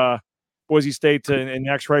for Boise State and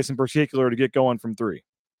Max Rice in particular to get going from 3.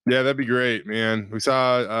 Yeah, that'd be great, man. We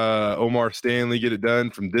saw Omar Stanley get it done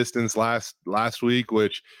from distance last week,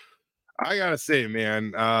 which I gotta say,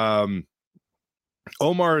 man,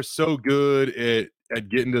 Omar is so good at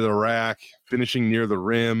getting to the rack, finishing near the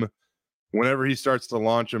rim. Whenever he starts to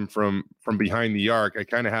launch him from behind the arc, I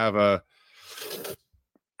kind of have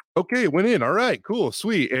okay, it went in. All right, cool,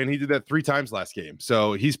 sweet. And he did that 3 times last game.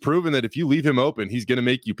 So he's proven that if you leave him open, he's going to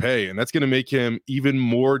make you pay. And that's going to make him even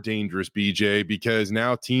more dangerous, BJ, because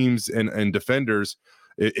now teams and defenders,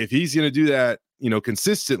 if he's going to do that,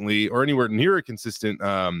 consistently or anywhere near a consistent,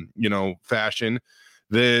 fashion,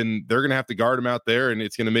 then they're going to have to guard him out there. And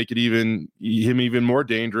it's going to make it even more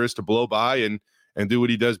dangerous to blow by and do what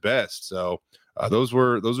he does best. So those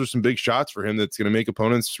were some big shots for him. That's going to make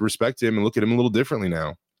opponents respect him and look at him a little differently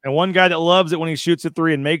now. And one guy that loves it when he shoots a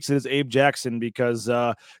 3 and makes it is Abe Jackson, because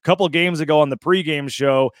a couple of games ago on the pregame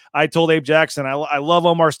show, I told Abe Jackson, I love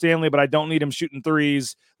Omar Stanley, but I don't need him shooting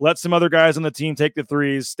 3s. Let some other guys on the team take the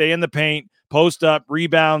 3s, stay in the paint, post up,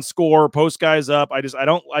 rebound, score, post guys up. I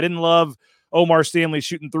didn't love Omar Stanley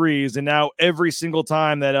shooting 3s. And now every single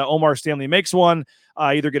time that Omar Stanley makes one,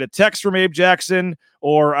 I either get a text from Abe Jackson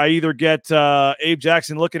or I either get Abe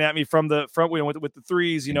Jackson looking at me from the front with the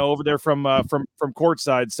 3s, over there from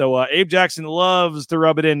courtside. So Abe Jackson loves to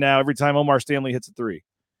rub it in now every time Omar Stanley hits a 3,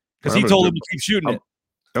 because he told him to keep shooting it.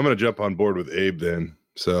 I'm going to jump on board with Abe then.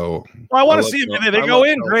 So I want to see him. If they go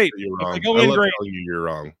in, great. If they go in, great. You're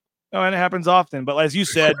wrong. Oh, and it happens often. But as you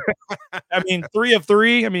said, I mean, 3 of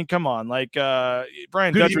 3. I mean, come on. Like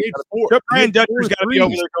Brian Dutcher's got to be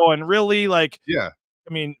over there going, really? Like, yeah.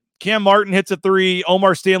 I mean, Cam Martin hits a 3.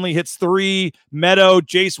 Omar Stanley hits 3. Meadow,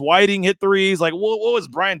 Jace Whiting hit 3s. Like, what was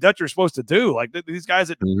Brian Dutcher supposed to do? Like, these guys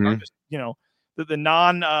that are just, the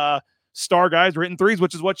non-star guys are hitting 3s,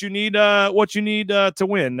 which is what you need to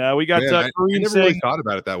win. We got I never really thought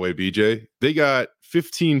about it that way, BJ. They got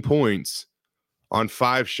 15 points on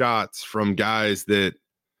 5 shots from guys that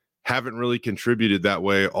haven't really contributed that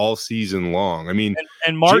way all season long. I mean,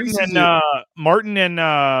 and Martin and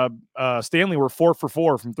Stanley were 4 for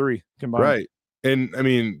 4 from 3 combined. Right. And I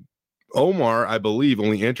mean, Omar, I believe,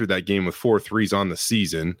 only entered that game with 4 3s on the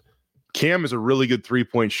season. Cam is a really good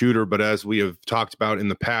 3-point shooter, but as we have talked about in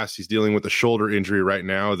the past, he's dealing with a shoulder injury right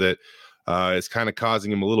now that is kind of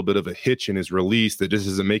causing him a little bit of a hitch in his release that just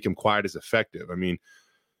doesn't make him quite as effective. I mean,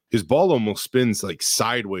 his ball almost spins like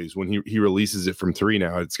sideways when he releases it from 3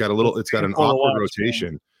 now. It's got an awkward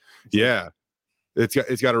rotation. Yeah.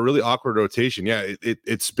 It's got a really awkward rotation. Yeah.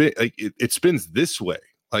 It spins this way.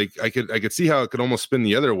 Like I could see how it could almost spin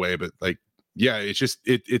the other way, but like, yeah,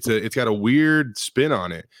 it's got a weird spin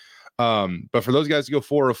on it. But for those guys to go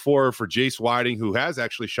 4 of 4, for Jace Whiting, who has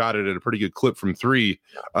actually shot it at a pretty good clip from 3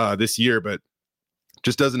 this year, but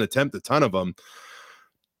just doesn't attempt a ton of them.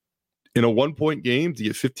 In a 1-point game, to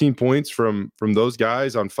get 15 points from those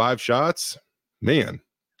guys on 5 shots, man,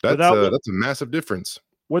 that's a massive difference.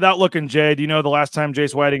 Without looking, Jay, do you know the last time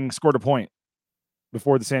Jace Whiting scored a point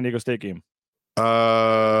before the San Diego State game?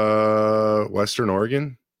 Western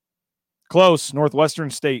Oregon? Close, Northwestern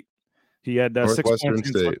State. He had 6 points,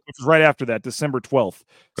 which was right after that, December 12th.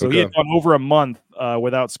 So he had gone over a month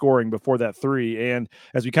without scoring before that 3. And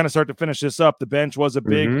as we kind of start to finish this up, the bench was a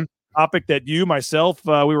big topic that you, myself,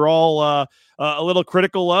 we were all a little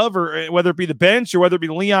critical of, or whether it be the bench or whether it be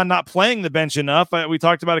Leon not playing the bench enough. We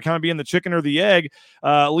talked about it kind of being the chicken or the egg.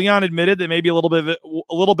 Leon admitted that maybe a little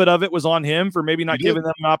bit of it was on him for maybe not giving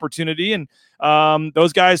them an opportunity. And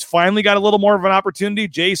those guys finally got a little more of an opportunity.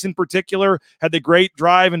 Jace in particular had the great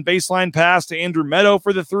drive and baseline pass to Andrew Meadow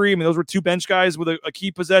for the 3. I mean, those were 2 bench guys with a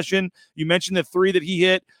key possession. You mentioned the 3 that he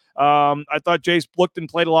hit. I thought Jace looked and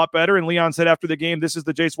played a lot better, and Leon said after the game, this is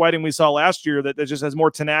the Jace Whiting we saw last year that just has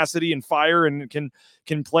more tenacity and fire and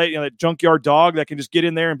can play, that junkyard dog that can just get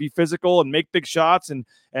in there and be physical and make big shots. And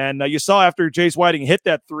you saw after Jace Whiting hit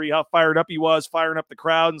that 3 how fired up he was, firing up the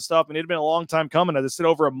crowd and stuff. And it had been a long time coming. I just said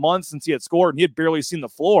over a month since he had scored, and he had barely seen the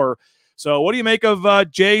floor. So what do you make of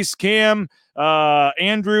Jace, Cam,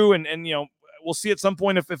 Andrew, and we'll see at some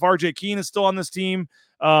point if RJ Keene is still on this team.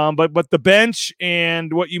 But the bench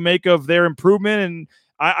and what you make of their improvement. And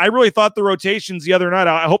I really thought the rotations the other night,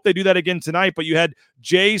 I hope they do that again tonight, but you had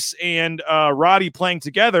Jace and Roddy playing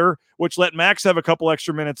together, which let Max have a couple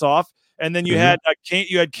extra minutes off. And then you had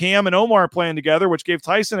Cam and Omar playing together, which gave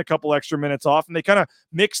Tyson a couple extra minutes off. And they kind of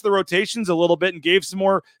mixed the rotations a little bit and gave some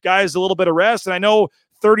more guys a little bit of rest. And I know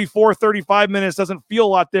 34, 35 minutes doesn't feel a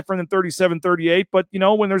lot different than 37, 38. But,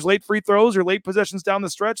 when there's late free throws or late possessions down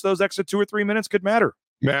the stretch, those extra 2 or 3 minutes could matter.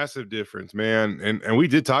 Massive difference, man. And we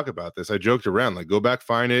did talk about this. I joked around, like, go back,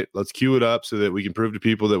 find it. Let's cue it up so that we can prove to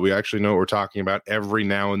people that we actually know what we're talking about. Every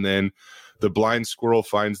now and then the blind squirrel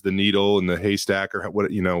finds the needle in the haystack, or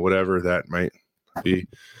whatever that might be.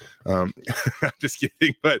 Just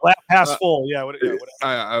kidding, but pass full. Yeah.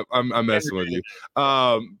 I'm messing with you.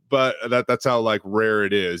 But that's how like rare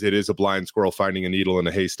it is. It is a blind squirrel finding a needle in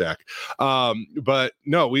a haystack. But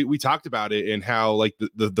no, we talked about it and how like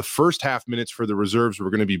the first half minutes for the reserves were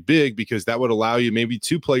going to be big because that would allow you maybe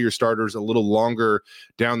to play your starters a little longer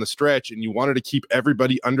down the stretch. And you wanted to keep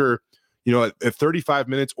everybody under, at 35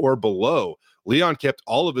 minutes or below. Leon kept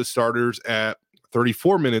all of his starters at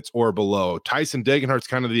 34 minutes or below. Tyson Degenhardt's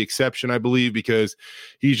kind of the exception, I believe, because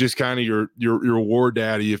he's just kind of your war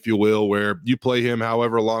daddy, if you will, where you play him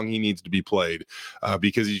however long he needs to be played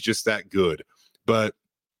because he's just that good. But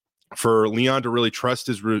for Leon to really trust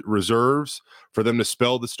his reserves, for them to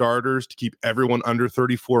spell the starters, to keep everyone under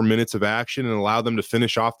 34 minutes of action and allow them to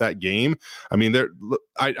finish off that game. I mean,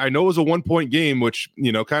 I know it was a 1-point game, which,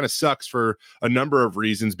 kind of sucks for a number of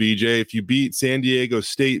reasons, BJ. If you beat San Diego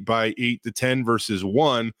State by 8-10 versus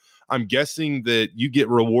 1, I'm guessing that you get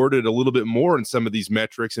rewarded a little bit more in some of these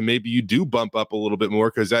metrics, and maybe you do bump up a little bit more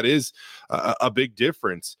because that is a big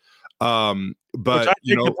difference. But which I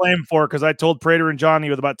take the blame for, because I told Prater and Johnny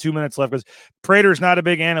with about 2 minutes left, because Prater's not a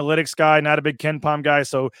big analytics guy, not a big Ken Pom guy,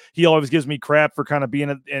 so he always gives me crap for kind of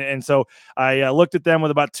being and so I looked at them with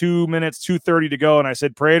about 2 minutes, 2:30 to go, and I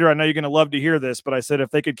said, Prater, I know you're going to love to hear this, but I said if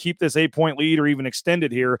they could keep this 8-point lead or even extend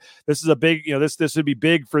it here, this is a big, this would be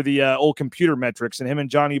big for the old computer metrics. And him and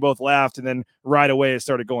Johnny both laughed, and then right away it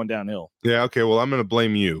started going downhill. Yeah, okay, well, I'm going to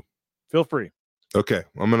blame you. Feel free. Okay,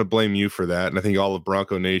 I'm going to blame you for that, and I think all of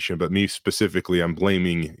Bronco Nation, but me specifically, I'm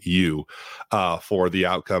blaming you for the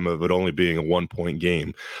outcome of it only being a 1-point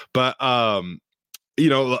game. But but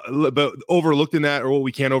overlooked in that, or what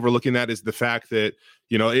we can't overlook in that, is the fact that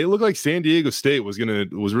it looked like San Diego State was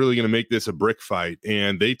really gonna make this a brick fight,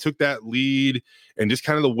 and they took that lead, and just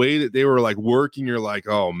kind of the way that they were like working, you're like,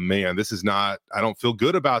 oh man, this is not. I don't feel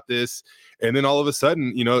good about this. And then all of a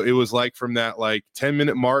sudden, it was like from that like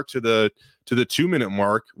 10-minute mark to the 2-minute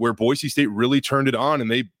mark where Boise State really turned it on, and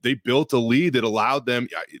they built a lead that allowed them.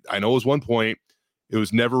 I know it was 1 point. It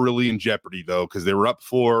was never really in jeopardy though, because they were up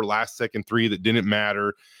 4, last second 3 that didn't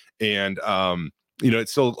matter. And, it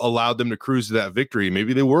still allowed them to cruise to that victory.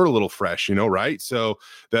 Maybe they were a little fresh, right? So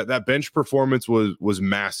that bench performance was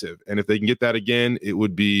massive. And if they can get that again, it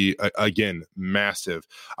would be, again, massive.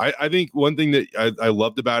 I think one thing that I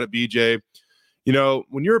loved about it, BJ,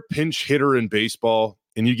 when you're a pinch hitter in baseball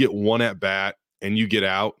and you get one at bat and you get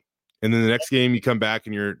out, and then the next game you come back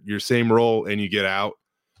and you're same role and you get out,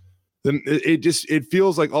 then it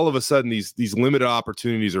feels like all of a sudden these limited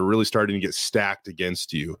opportunities are really starting to get stacked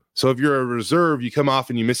against you. So if you're a reserve, you come off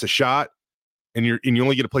and you miss a shot, and you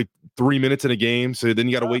only get to play 3 minutes in a game. So then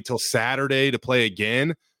you got to wait till Saturday to play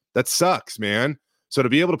again. That sucks, man. So to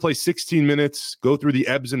be able to play 16 minutes, go through the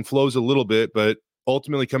ebbs and flows a little bit, but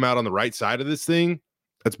ultimately come out on the right side of this thing,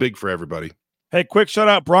 that's big for everybody. Hey, quick shout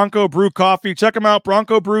out Bronco Brew Coffee. Check them out,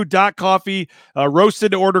 broncobrew.coffee.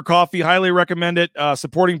 Roasted to order coffee. Highly recommend it.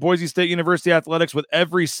 Supporting Boise State University athletics with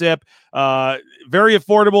every sip. Very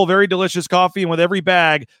affordable, very delicious coffee. And with every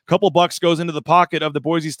bag, a couple bucks goes into the pocket of the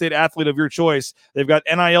Boise State athlete of your choice. They've got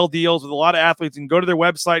NIL deals with a lot of athletes. You can go to their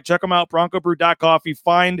website, check them out, broncobrew.coffee.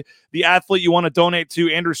 Find the athlete you want to donate to.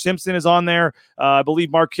 Andrew Simpson is on there. I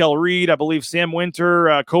believe Markel Reed. I believe Sam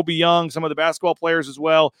Winter, Kobe Young, some of the basketball players as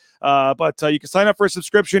well. But you can sign up for a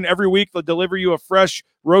subscription every week. They'll deliver you a fresh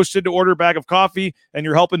roasted to order bag of coffee, and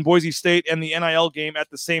you're helping Boise State and the NIL game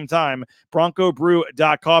at the same time.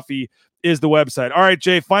 BroncoBrew.coffee is the website. All right,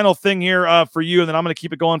 Jay, final thing here for you, and then I'm going to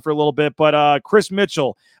keep it going for a little bit. But Chris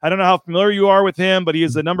Mitchell, I don't know how familiar you are with him, but he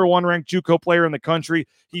is the number 1 ranked JUCO player in the country.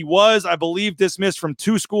 He was, I believe, dismissed from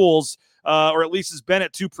 2 schools, or at least has been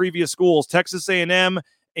at 2 previous schools, Texas A&M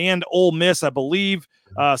and Ole Miss, I believe.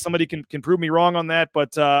 Somebody can prove me wrong on that,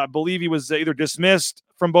 but I believe he was either dismissed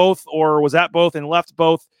from both or was at both and left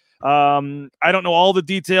both. I don't know all the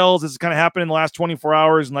details. This has kind of happened in the last 24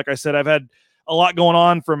 hours. And like I said, I've had a lot going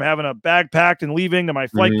on, from having a bag packed and leaving to my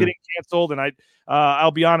flight getting canceled. And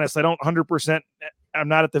I'll be honest, I don't 100%. I'm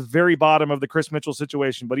not at the very bottom of the Chris Mitchell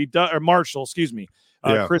situation, but he does, or Marshall, excuse me.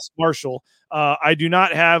 Chris Marshall. I do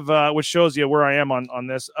not have, which shows you where I am on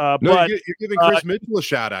this. But you're giving Chris Mitchell a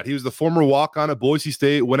shout out. He was the former walk-on at Boise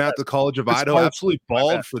State, went out to the College of Idaho, absolutely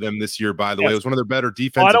balled for them this year, by the way. It was one of their better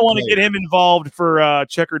defensive I don't want to players. get him involved for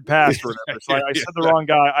checkered pass or whatever. So I said the wrong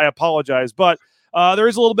guy. I apologize. But there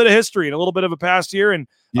is a little bit of history and a little bit of a past here. And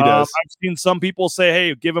I've seen some people say,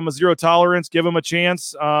 hey, give him a 0 tolerance, give him a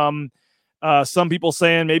chance. Some people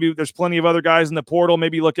saying maybe there's plenty of other guys in the portal,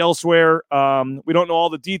 maybe look elsewhere. We don't know all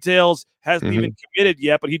the details, hasn't even committed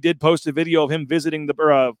yet, but he did post a video of him visiting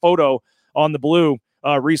the photo on the Blue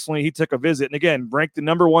recently. He took a visit, and again, ranked the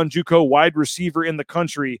number 1 JUCO wide receiver in the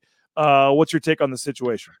country. What's your take on the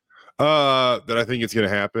situation? That I think it's going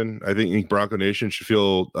to happen. I think Bronco Nation should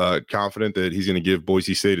feel confident that he's going to give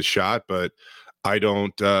Boise State a shot, but I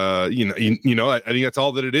don't, I think that's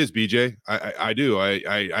all that it is, BJ. I do.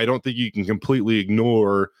 I don't think you can completely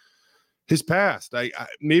ignore his past.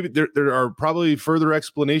 Maybe there are probably further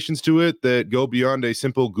explanations to it that go beyond a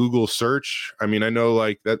simple Google search. I mean, I know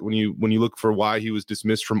like that when you look for why he was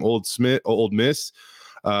dismissed from Ole Miss,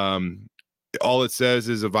 all it says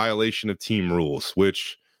is a violation of team rules,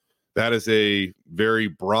 which that is a very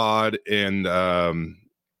broad and not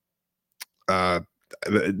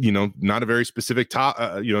a very specific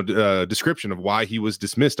description of why he was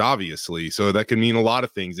dismissed, obviously. So that could mean a lot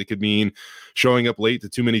of things. It could mean showing up late to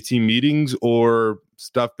too many team meetings, or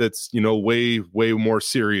stuff that's, way more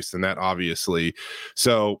serious than that, obviously.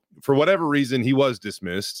 So for whatever reason, he was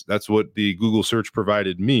dismissed. That's what the Google search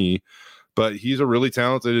provided me, but he's a really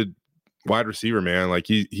talented wide receiver, man. Like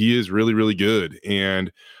he is really, really good.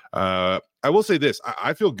 And I will say this.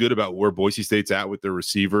 I feel good about where Boise State's at with their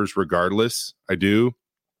receivers regardless. I do.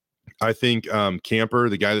 I think Camper,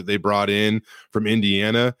 the guy that they brought in from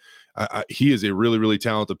Indiana, he is a really, really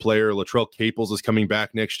talented player. Latrell Caples is coming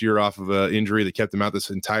back next year off of an injury that kept him out this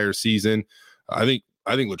entire season. I think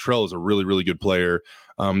Latrell is a really, really good player.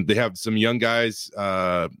 They have some young guys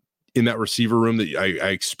in that receiver room that I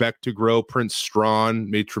expect to grow. Prince Strawn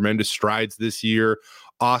made tremendous strides this year.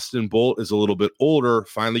 Austin Bolt is a little bit older,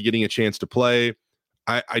 finally getting a chance to play.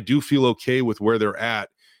 I do feel okay with where they're at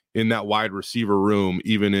in that wide receiver room,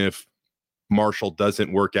 even if Marshall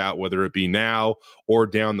doesn't work out, whether it be now or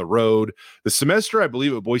down the road. The semester, I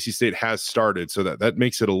believe, at Boise State has started, so that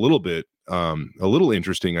makes it a little bit a little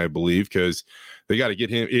interesting, I believe, because they got to get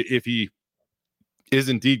him, if he is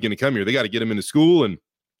indeed going to come here, they got to get him into school and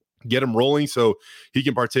get him rolling so he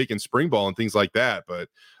can partake in spring ball and things like that. But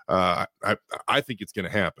I think it's going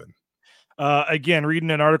to happen. Again,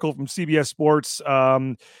 reading an article from CBS Sports,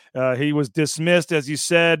 he was dismissed, as you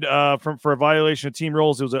said, for a violation of team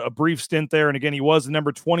rules. It was a brief stint there. And again, he was the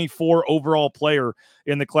number 24 overall player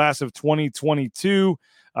in the class of 2022.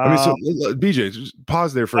 BJ, just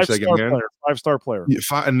pause there for a second, man. 5-star player.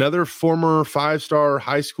 Another former 5-star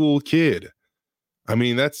high school kid. I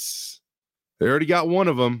mean, they already got one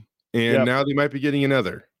of them, and now they might be getting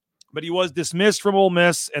another. but he was dismissed from Ole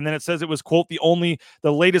Miss, and then it says it was, quote, the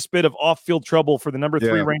latest bit of off-field trouble for the number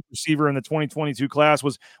 3 ranked receiver in the 2022 class.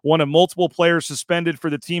 Was one of multiple players suspended for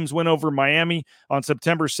the team's win over Miami on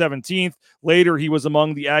September 17th. Later, he was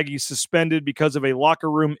among the Aggies suspended because of a locker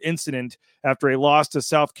room incident after a loss to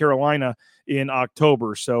South Carolina in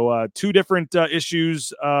October. So 2 different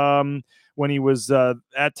issues when he was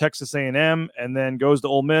at Texas A&M and then goes to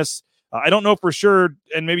Ole Miss. I don't know for sure,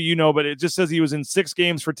 and maybe you know, but it just says he was in 6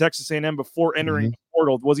 games for Texas A&M before entering the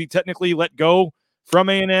portal. Was he technically let go from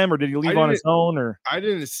A&M, or did he leave on his own? Or I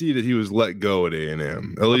didn't see that he was let go at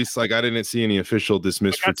A&M. At least, I didn't see any official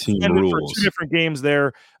dismissed for team rules. For 2 different games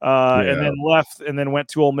there, and then left, and then went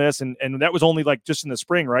to Ole Miss, and that was only just in the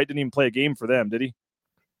spring, right? Didn't even play a game for them, did he?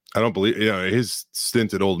 I don't believe. His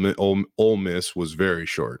stint at Ole Miss was very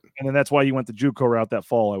short, and then that's why he went the JUCO route that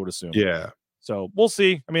fall, I would assume. Yeah. So we'll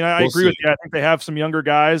see. I mean, I agree with you. I think they have some younger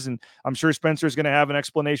guys, and I'm sure Spencer's going to have an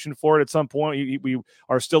explanation for it at some point. We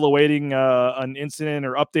are still awaiting an incident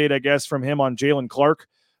or update, I guess, from him on Jalen Clark.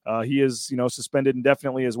 He is, suspended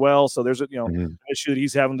indefinitely as well. So there's an issue that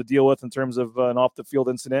he's having to deal with in terms of an off the field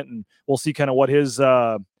incident, and we'll see kind of what his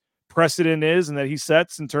precedent is and that he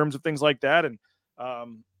sets in terms of things like that. And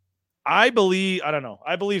I believe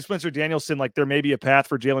Spencer Danielson, there may be a path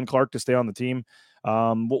for Jalen Clark to stay on the team.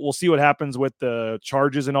 We'll see what happens with the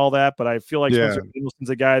charges and all that, but I feel like Spencer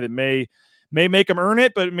Danielson's a guy that may make him earn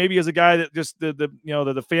it, but maybe as a guy that just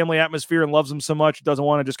the family atmosphere and loves him so much, doesn't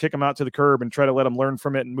want to just kick him out to the curb and try to let him learn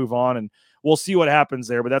from it and move on. And we'll see what happens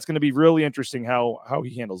there, but that's going to be really interesting how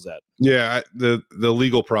he handles that. Yeah. The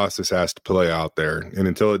legal process has to play out there. And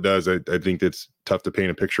until it does, I think it's tough to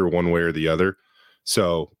paint a picture one way or the other.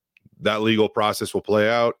 So that legal process will play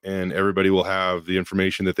out, and everybody will have the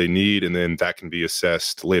information that they need, and then that can be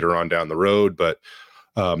assessed later on down the road. But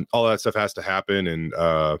all that stuff has to happen, and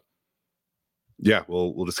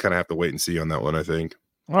we'll just kind of have to wait and see on that one, I think.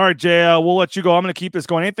 All right, Jay, we'll let you go. I'm going to keep this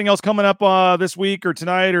going. Anything else coming up this week or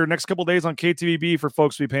tonight or next couple of days on KTVB for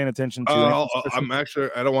folks to be paying attention to?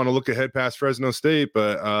 I don't want to look ahead past Fresno State,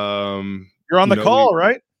 but you're on the call,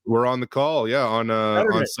 right? We're on the call,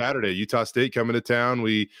 on Saturday. Utah State coming to town.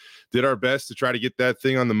 We did our best to try to get that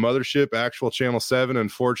thing on the mothership, actual Channel 7.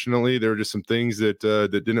 Unfortunately, there were just some things that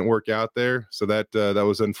didn't work out there, so that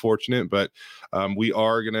was unfortunate. But we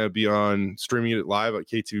are going to be streaming it live at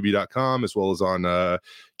KTVB.com as well as on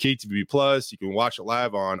KTVB Plus. You can watch it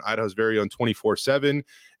live on Idaho's very own 24/7,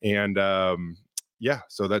 and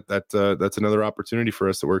so that's another opportunity for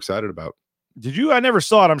us that we're excited about. Did you? I never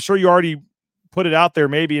saw it. I'm sure you already put it out there,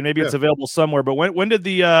 maybe it's available somewhere. But when did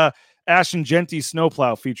the Ashton Genty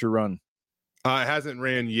snowplow feature run? It hasn't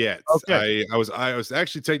ran yet. Okay. I was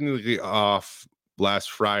actually technically off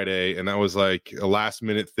last Friday, and that was like a last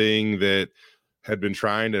minute thing that had been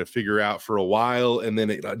trying to figure out for a while, and then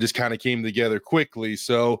it just kind of came together quickly.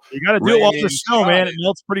 So you got to do it while there's snow, man. It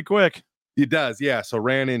melts pretty quick. It does, yeah. So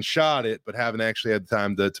ran in, shot it, but haven't actually had the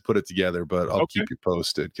time to put it together. But I'll keep you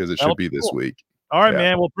posted because it should be this week. All right,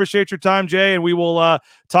 man. Well, appreciate your time, Jay, and we will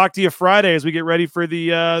talk to you Friday as we get ready for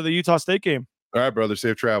the Utah State game. All right, brother.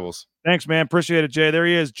 Safe travels. Thanks, man. Appreciate it, Jay. There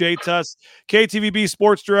he is, Jay Tust, KTVB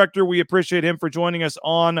Sports Director. We appreciate him for joining us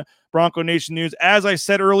on Bronco Nation News. As I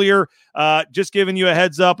said earlier, just giving you a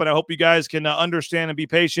heads up, and I hope you guys can understand and be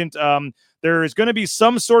patient. There is going to be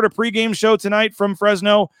some sort of pregame show tonight from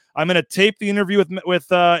Fresno. I'm going to tape the interview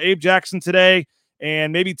with Abe Jackson today,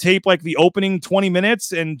 and maybe tape the opening 20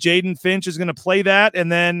 minutes, and Jaden Finch is going to play that.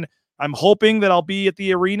 And then I'm hoping that I'll be at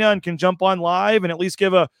the arena and can jump on live and at least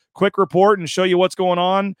give a quick report and show you what's going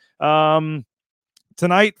on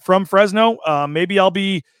tonight from Fresno. Maybe I'll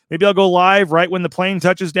go live right when the plane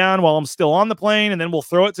touches down while I'm still on the plane, and then we'll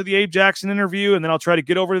throw it to the Abe Jackson interview, and then I'll try to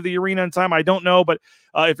get over to the arena in time. I don't know, but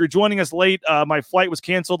if you're joining us late, my flight was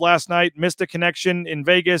canceled last night, missed a connection in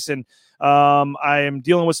Vegas, and I am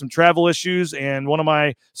dealing with some travel issues, and one of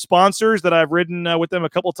my sponsors that I've ridden with them a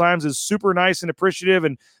couple times is super nice and appreciative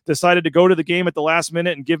and decided to go to the game at the last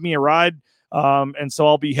minute and give me a ride. And so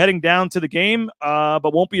I'll be heading down to the game,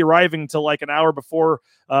 but won't be arriving till an hour before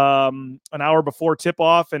tip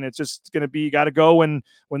off. And it's just going to be, got to go when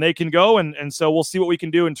they can go. And so we'll see what we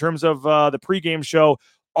can do in terms of the pregame show.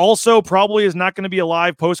 Also probably is not going to be a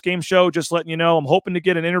live postgame show. Just letting you know, I'm hoping to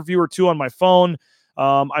get an interview or two on my phone.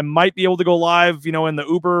 I might be able to go live, in the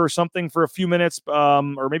Uber or something for a few minutes,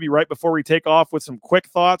 or maybe right before we take off with some quick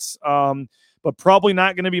thoughts. But probably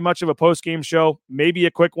not going to be much of a post-game show. Maybe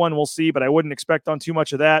a quick one. We'll see, but I wouldn't expect on too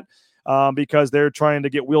much of that. because they're trying to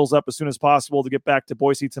get wheels up as soon as possible to get back to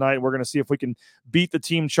Boise tonight. We're going to see if we can beat the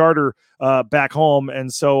team charter back home.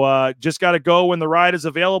 And so just got to go when the ride is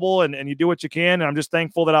available, and you do what you can. And I'm just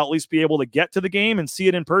thankful that I'll at least be able to get to the game and see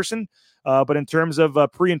it in person. But in terms of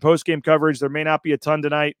pre and post game coverage, there may not be a ton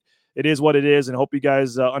tonight. It is what it is, and hope you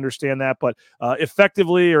guys understand that. But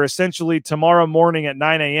effectively, or essentially, tomorrow morning at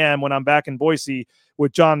 9 a.m. when I'm back in Boise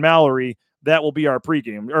with John Mallory, that will be our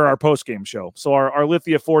pregame or our postgame show. So our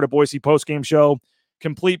Lithia 4 to Boise postgame show,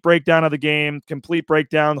 complete breakdown of the game, complete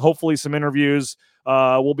breakdown, hopefully some interviews,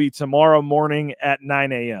 will be tomorrow morning at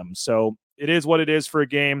 9 a.m. So it is what it is for a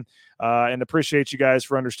game, and appreciate you guys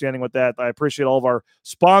for understanding with that. I appreciate all of our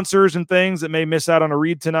sponsors and things that may miss out on a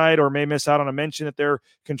read tonight or may miss out on a mention that they're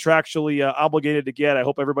contractually obligated to get. I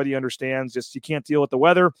hope everybody understands. Just you can't deal with the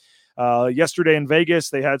weather. Yesterday in Vegas,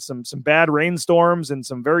 they had some bad rainstorms and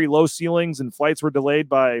some very low ceilings, and flights were delayed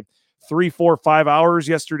by 3, 4, 5 hours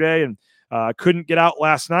yesterday, and couldn't get out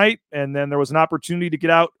last night. And then there was an opportunity to get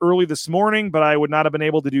out early this morning, but I would not have been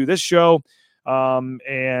able to do this show.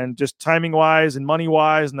 And just timing wise and money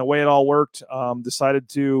wise and the way it all worked, decided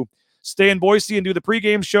to stay in Boise and do the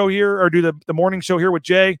pregame show here, or do the morning show here with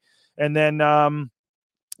Jay. And then,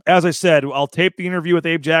 as I said, I'll tape the interview with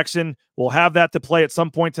Abe Jackson. We'll have that to play at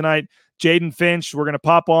some point tonight. Jaden Finch, we're going to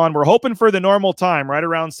pop on. We're hoping for the normal time, right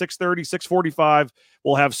around 6:30, 6:45.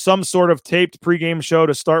 We'll have some sort of taped pregame show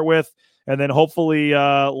to start with, and then hopefully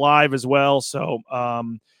live as well. So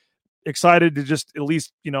excited to just at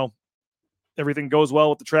least, everything goes well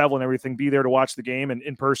with the travel and everything, be there to watch the game and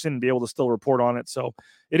in person and be able to still report on it. So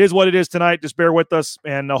it is what it is tonight. Just bear with us,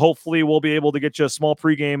 and hopefully we'll be able to get you a small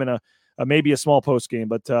pregame and maybe a small postgame.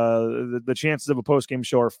 But the chances of a postgame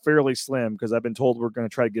show are fairly slim, because I've been told we're going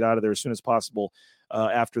to try to get out of there as soon as possible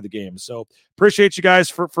after the game. So appreciate you guys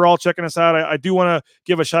for all checking us out. I do want to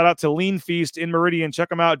give a shout out to Lean Feast in Meridian. Check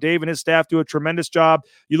them out. Dave and his staff do a tremendous job.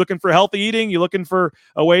 You looking for healthy eating? You looking for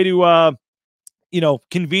a way to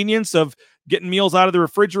convenience of getting meals out of the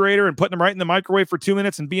refrigerator and putting them right in the microwave for 2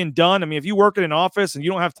 minutes and being done. I mean, if you work in an office and you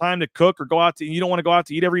don't have time to cook or you don't want to go out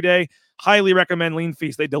to eat every day, highly recommend Lean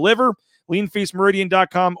Feast. They deliver.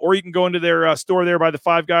 LeanFeastMeridian.com, or you can go into their store there by the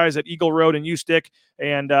Five Guys at Eagle Road and U-Stick,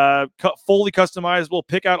 and fully customizable.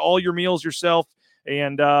 Pick out all your meals yourself,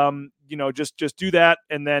 and just do that.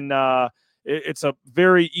 And then it's a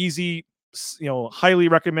very easy, highly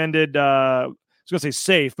recommended. I was going to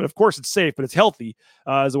say safe, but of course it's safe, but it's healthy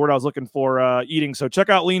is the word I was looking for, eating. So check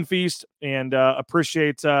out Lean Feast, and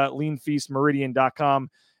appreciate LeanFeastMeridian.com.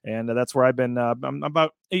 And that's where I've been. I'm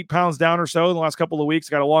about 8 pounds down or so in the last couple of weeks.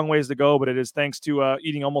 Got a long ways to go, but it is thanks to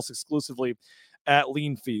eating almost exclusively at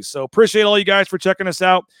Lean Feast. So appreciate all you guys for checking us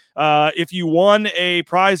out. If you won a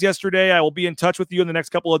prize yesterday, I will be in touch with you in the next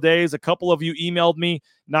couple of days. A couple of you emailed me.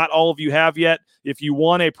 Not all of you have yet. If you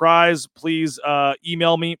won a prize, please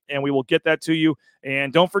email me, and we will get that to you.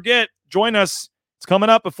 And don't forget, join us. It's coming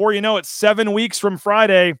up before you know it, 7 weeks from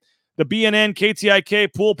Friday. The BNN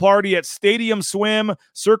KTIK pool party at Stadium Swim,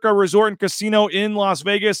 Circa Resort and Casino in Las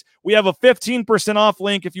Vegas. We have a 15% off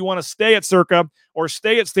link if you want to stay at Circa or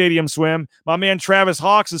stay at Stadium Swim. My man Travis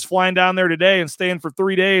Hawks is flying down there today and staying for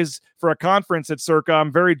 3 days for a conference at Circa.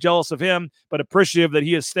 I'm very jealous of him, but appreciative that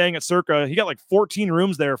he is staying at Circa. He got like 14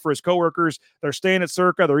 rooms there for his coworkers. They're staying at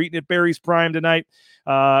Circa. They're eating at Barry's Prime tonight.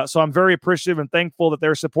 So I'm very appreciative and thankful that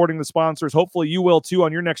they're supporting the sponsors. Hopefully you will too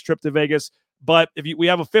on your next trip to Vegas. But we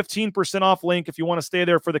have a 15% off link if you want to stay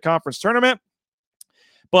there for the conference tournament.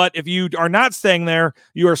 But if you are not staying there,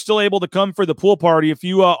 you are still able to come for the pool party. If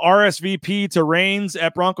you RSVP to Reigns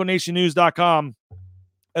at BroncoNationNews.com,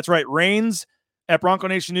 that's right, Reigns at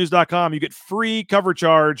BroncoNationNews.com, you get free cover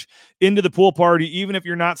charge into the pool party, even if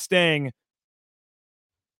you're not staying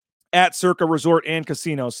at Circa Resort and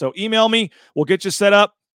Casino. So email me. We'll get you set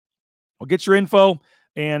up. We'll get your info.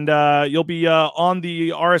 And you'll be on the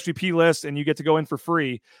RSVP list, and you get to go in for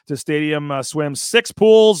free to Stadium Swim. 6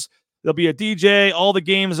 pools. There'll be a DJ, all the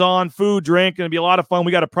games on, food, drink. Going to be a lot of fun.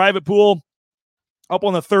 We got a private pool up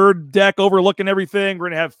on the 3rd deck overlooking everything. We're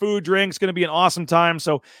going to have food, drinks. Going to be an awesome time.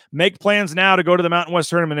 So make plans now to go to the Mountain West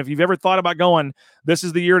Tournament. If you've ever thought about going, this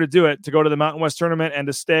is the year to do it, to go to the Mountain West Tournament and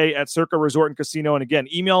to stay at Circa Resort and Casino. And again,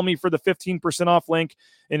 email me for the 15% off link.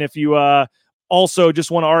 And if you also just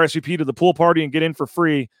want to RSVP to the pool party and get in for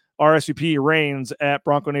free, RSVP Reigns at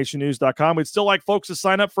BroncoNationNews.com. We'd still like folks to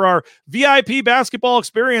sign up for our VIP basketball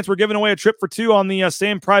experience. We're giving away a trip for 2 on the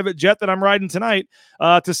same private jet that I'm riding tonight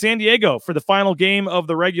to San Diego for the final game of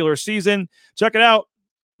the regular season. Check it out.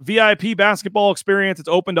 VIP basketball experience. It's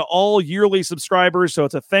open to all yearly subscribers, so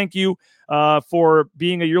it's a thank you for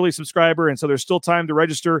being a yearly subscriber, and so there's still time to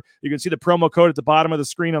register. You can see the promo code at the bottom of the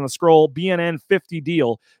screen on the scroll.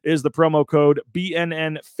 BNN50DEAL is the promo code.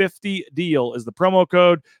 BNN50DEAL is the promo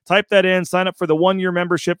code. Type that in, sign up for the 1-year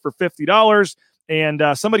membership for $50. And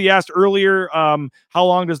somebody asked earlier, how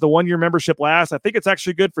long does the 1-year membership last? I think it's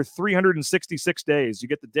actually good for 366 days. You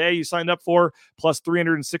get the day you signed up for plus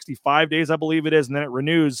 365 days, I believe it is, and then it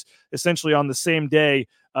renews essentially on the same day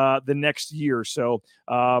the next year. So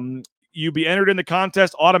you'll be entered in the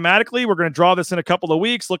contest automatically. We're going to draw this in a couple of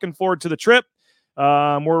weeks. Looking forward to the trip.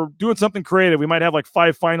 We're doing something creative. We might have like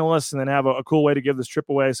 5 finalists and then have a cool way to give this trip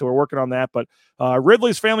away. So we're working on that. But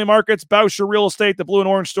Ridley's Family Markets, Bousher Real Estate, the Blue and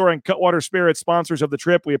Orange Store, and Cutwater Spirits, sponsors of the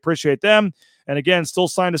trip. We appreciate them. And again, still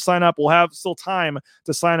time to sign up. We'll have some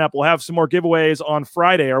more giveaways on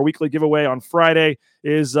Friday. Our weekly giveaway on Friday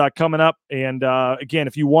is coming up. And again,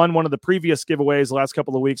 if you won one of the previous giveaways the last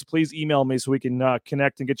couple of weeks, please email me so we can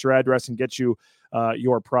connect and get your address and get you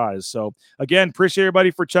your prize. So again, appreciate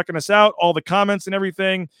everybody for checking us out, all the comments and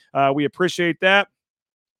everything. We appreciate that.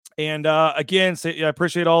 And again, I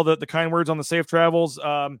appreciate all the kind words on the safe travels.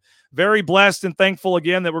 Very blessed and thankful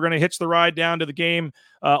again that we're going to hitch the ride down to the game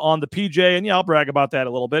on the PJ. And yeah, I'll brag about that a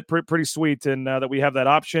little bit. Pretty sweet, and that we have that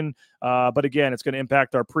option. But again, it's going to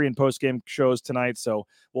impact our pre and post game shows tonight. So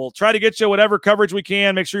we'll try to get you whatever coverage we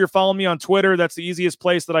can. Make sure you're following me on Twitter. That's the easiest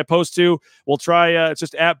place that I post to. We'll try. It's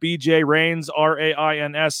just at BJ Rains,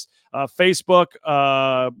 RAINS. Facebook.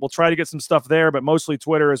 We'll try to get some stuff there, but mostly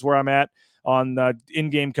Twitter is where I'm at on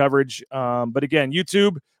in-game coverage. But again,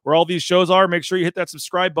 YouTube, where all these shows are, make sure you hit that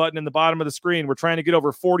subscribe button in the bottom of the screen. We're trying to get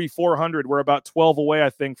over 4,400. We're about 12 away, I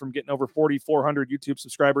think, from getting over 4,400 YouTube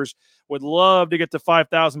subscribers. Would love to get to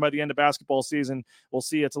 5,000 by the end of basketball season. We'll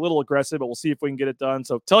see. It's a little aggressive, but we'll see if we can get it done.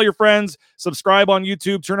 So tell your friends, subscribe on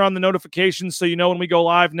YouTube, turn on the notifications so you know when we go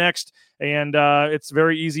live next. And it's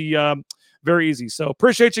very easy. Very easy. So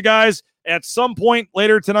appreciate you guys. At some point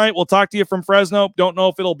later tonight, we'll talk to you from Fresno. Don't know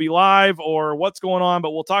if it'll be live or what's going on, but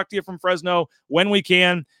we'll talk to you from Fresno when we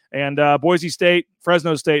can. And Boise State,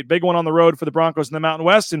 Fresno State, big one on the road for the Broncos in the Mountain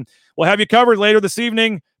West. And we'll have you covered later this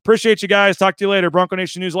evening. Appreciate you guys. Talk to you later. Bronco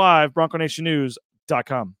Nation News Live,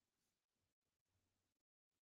 BroncoNationNews.com.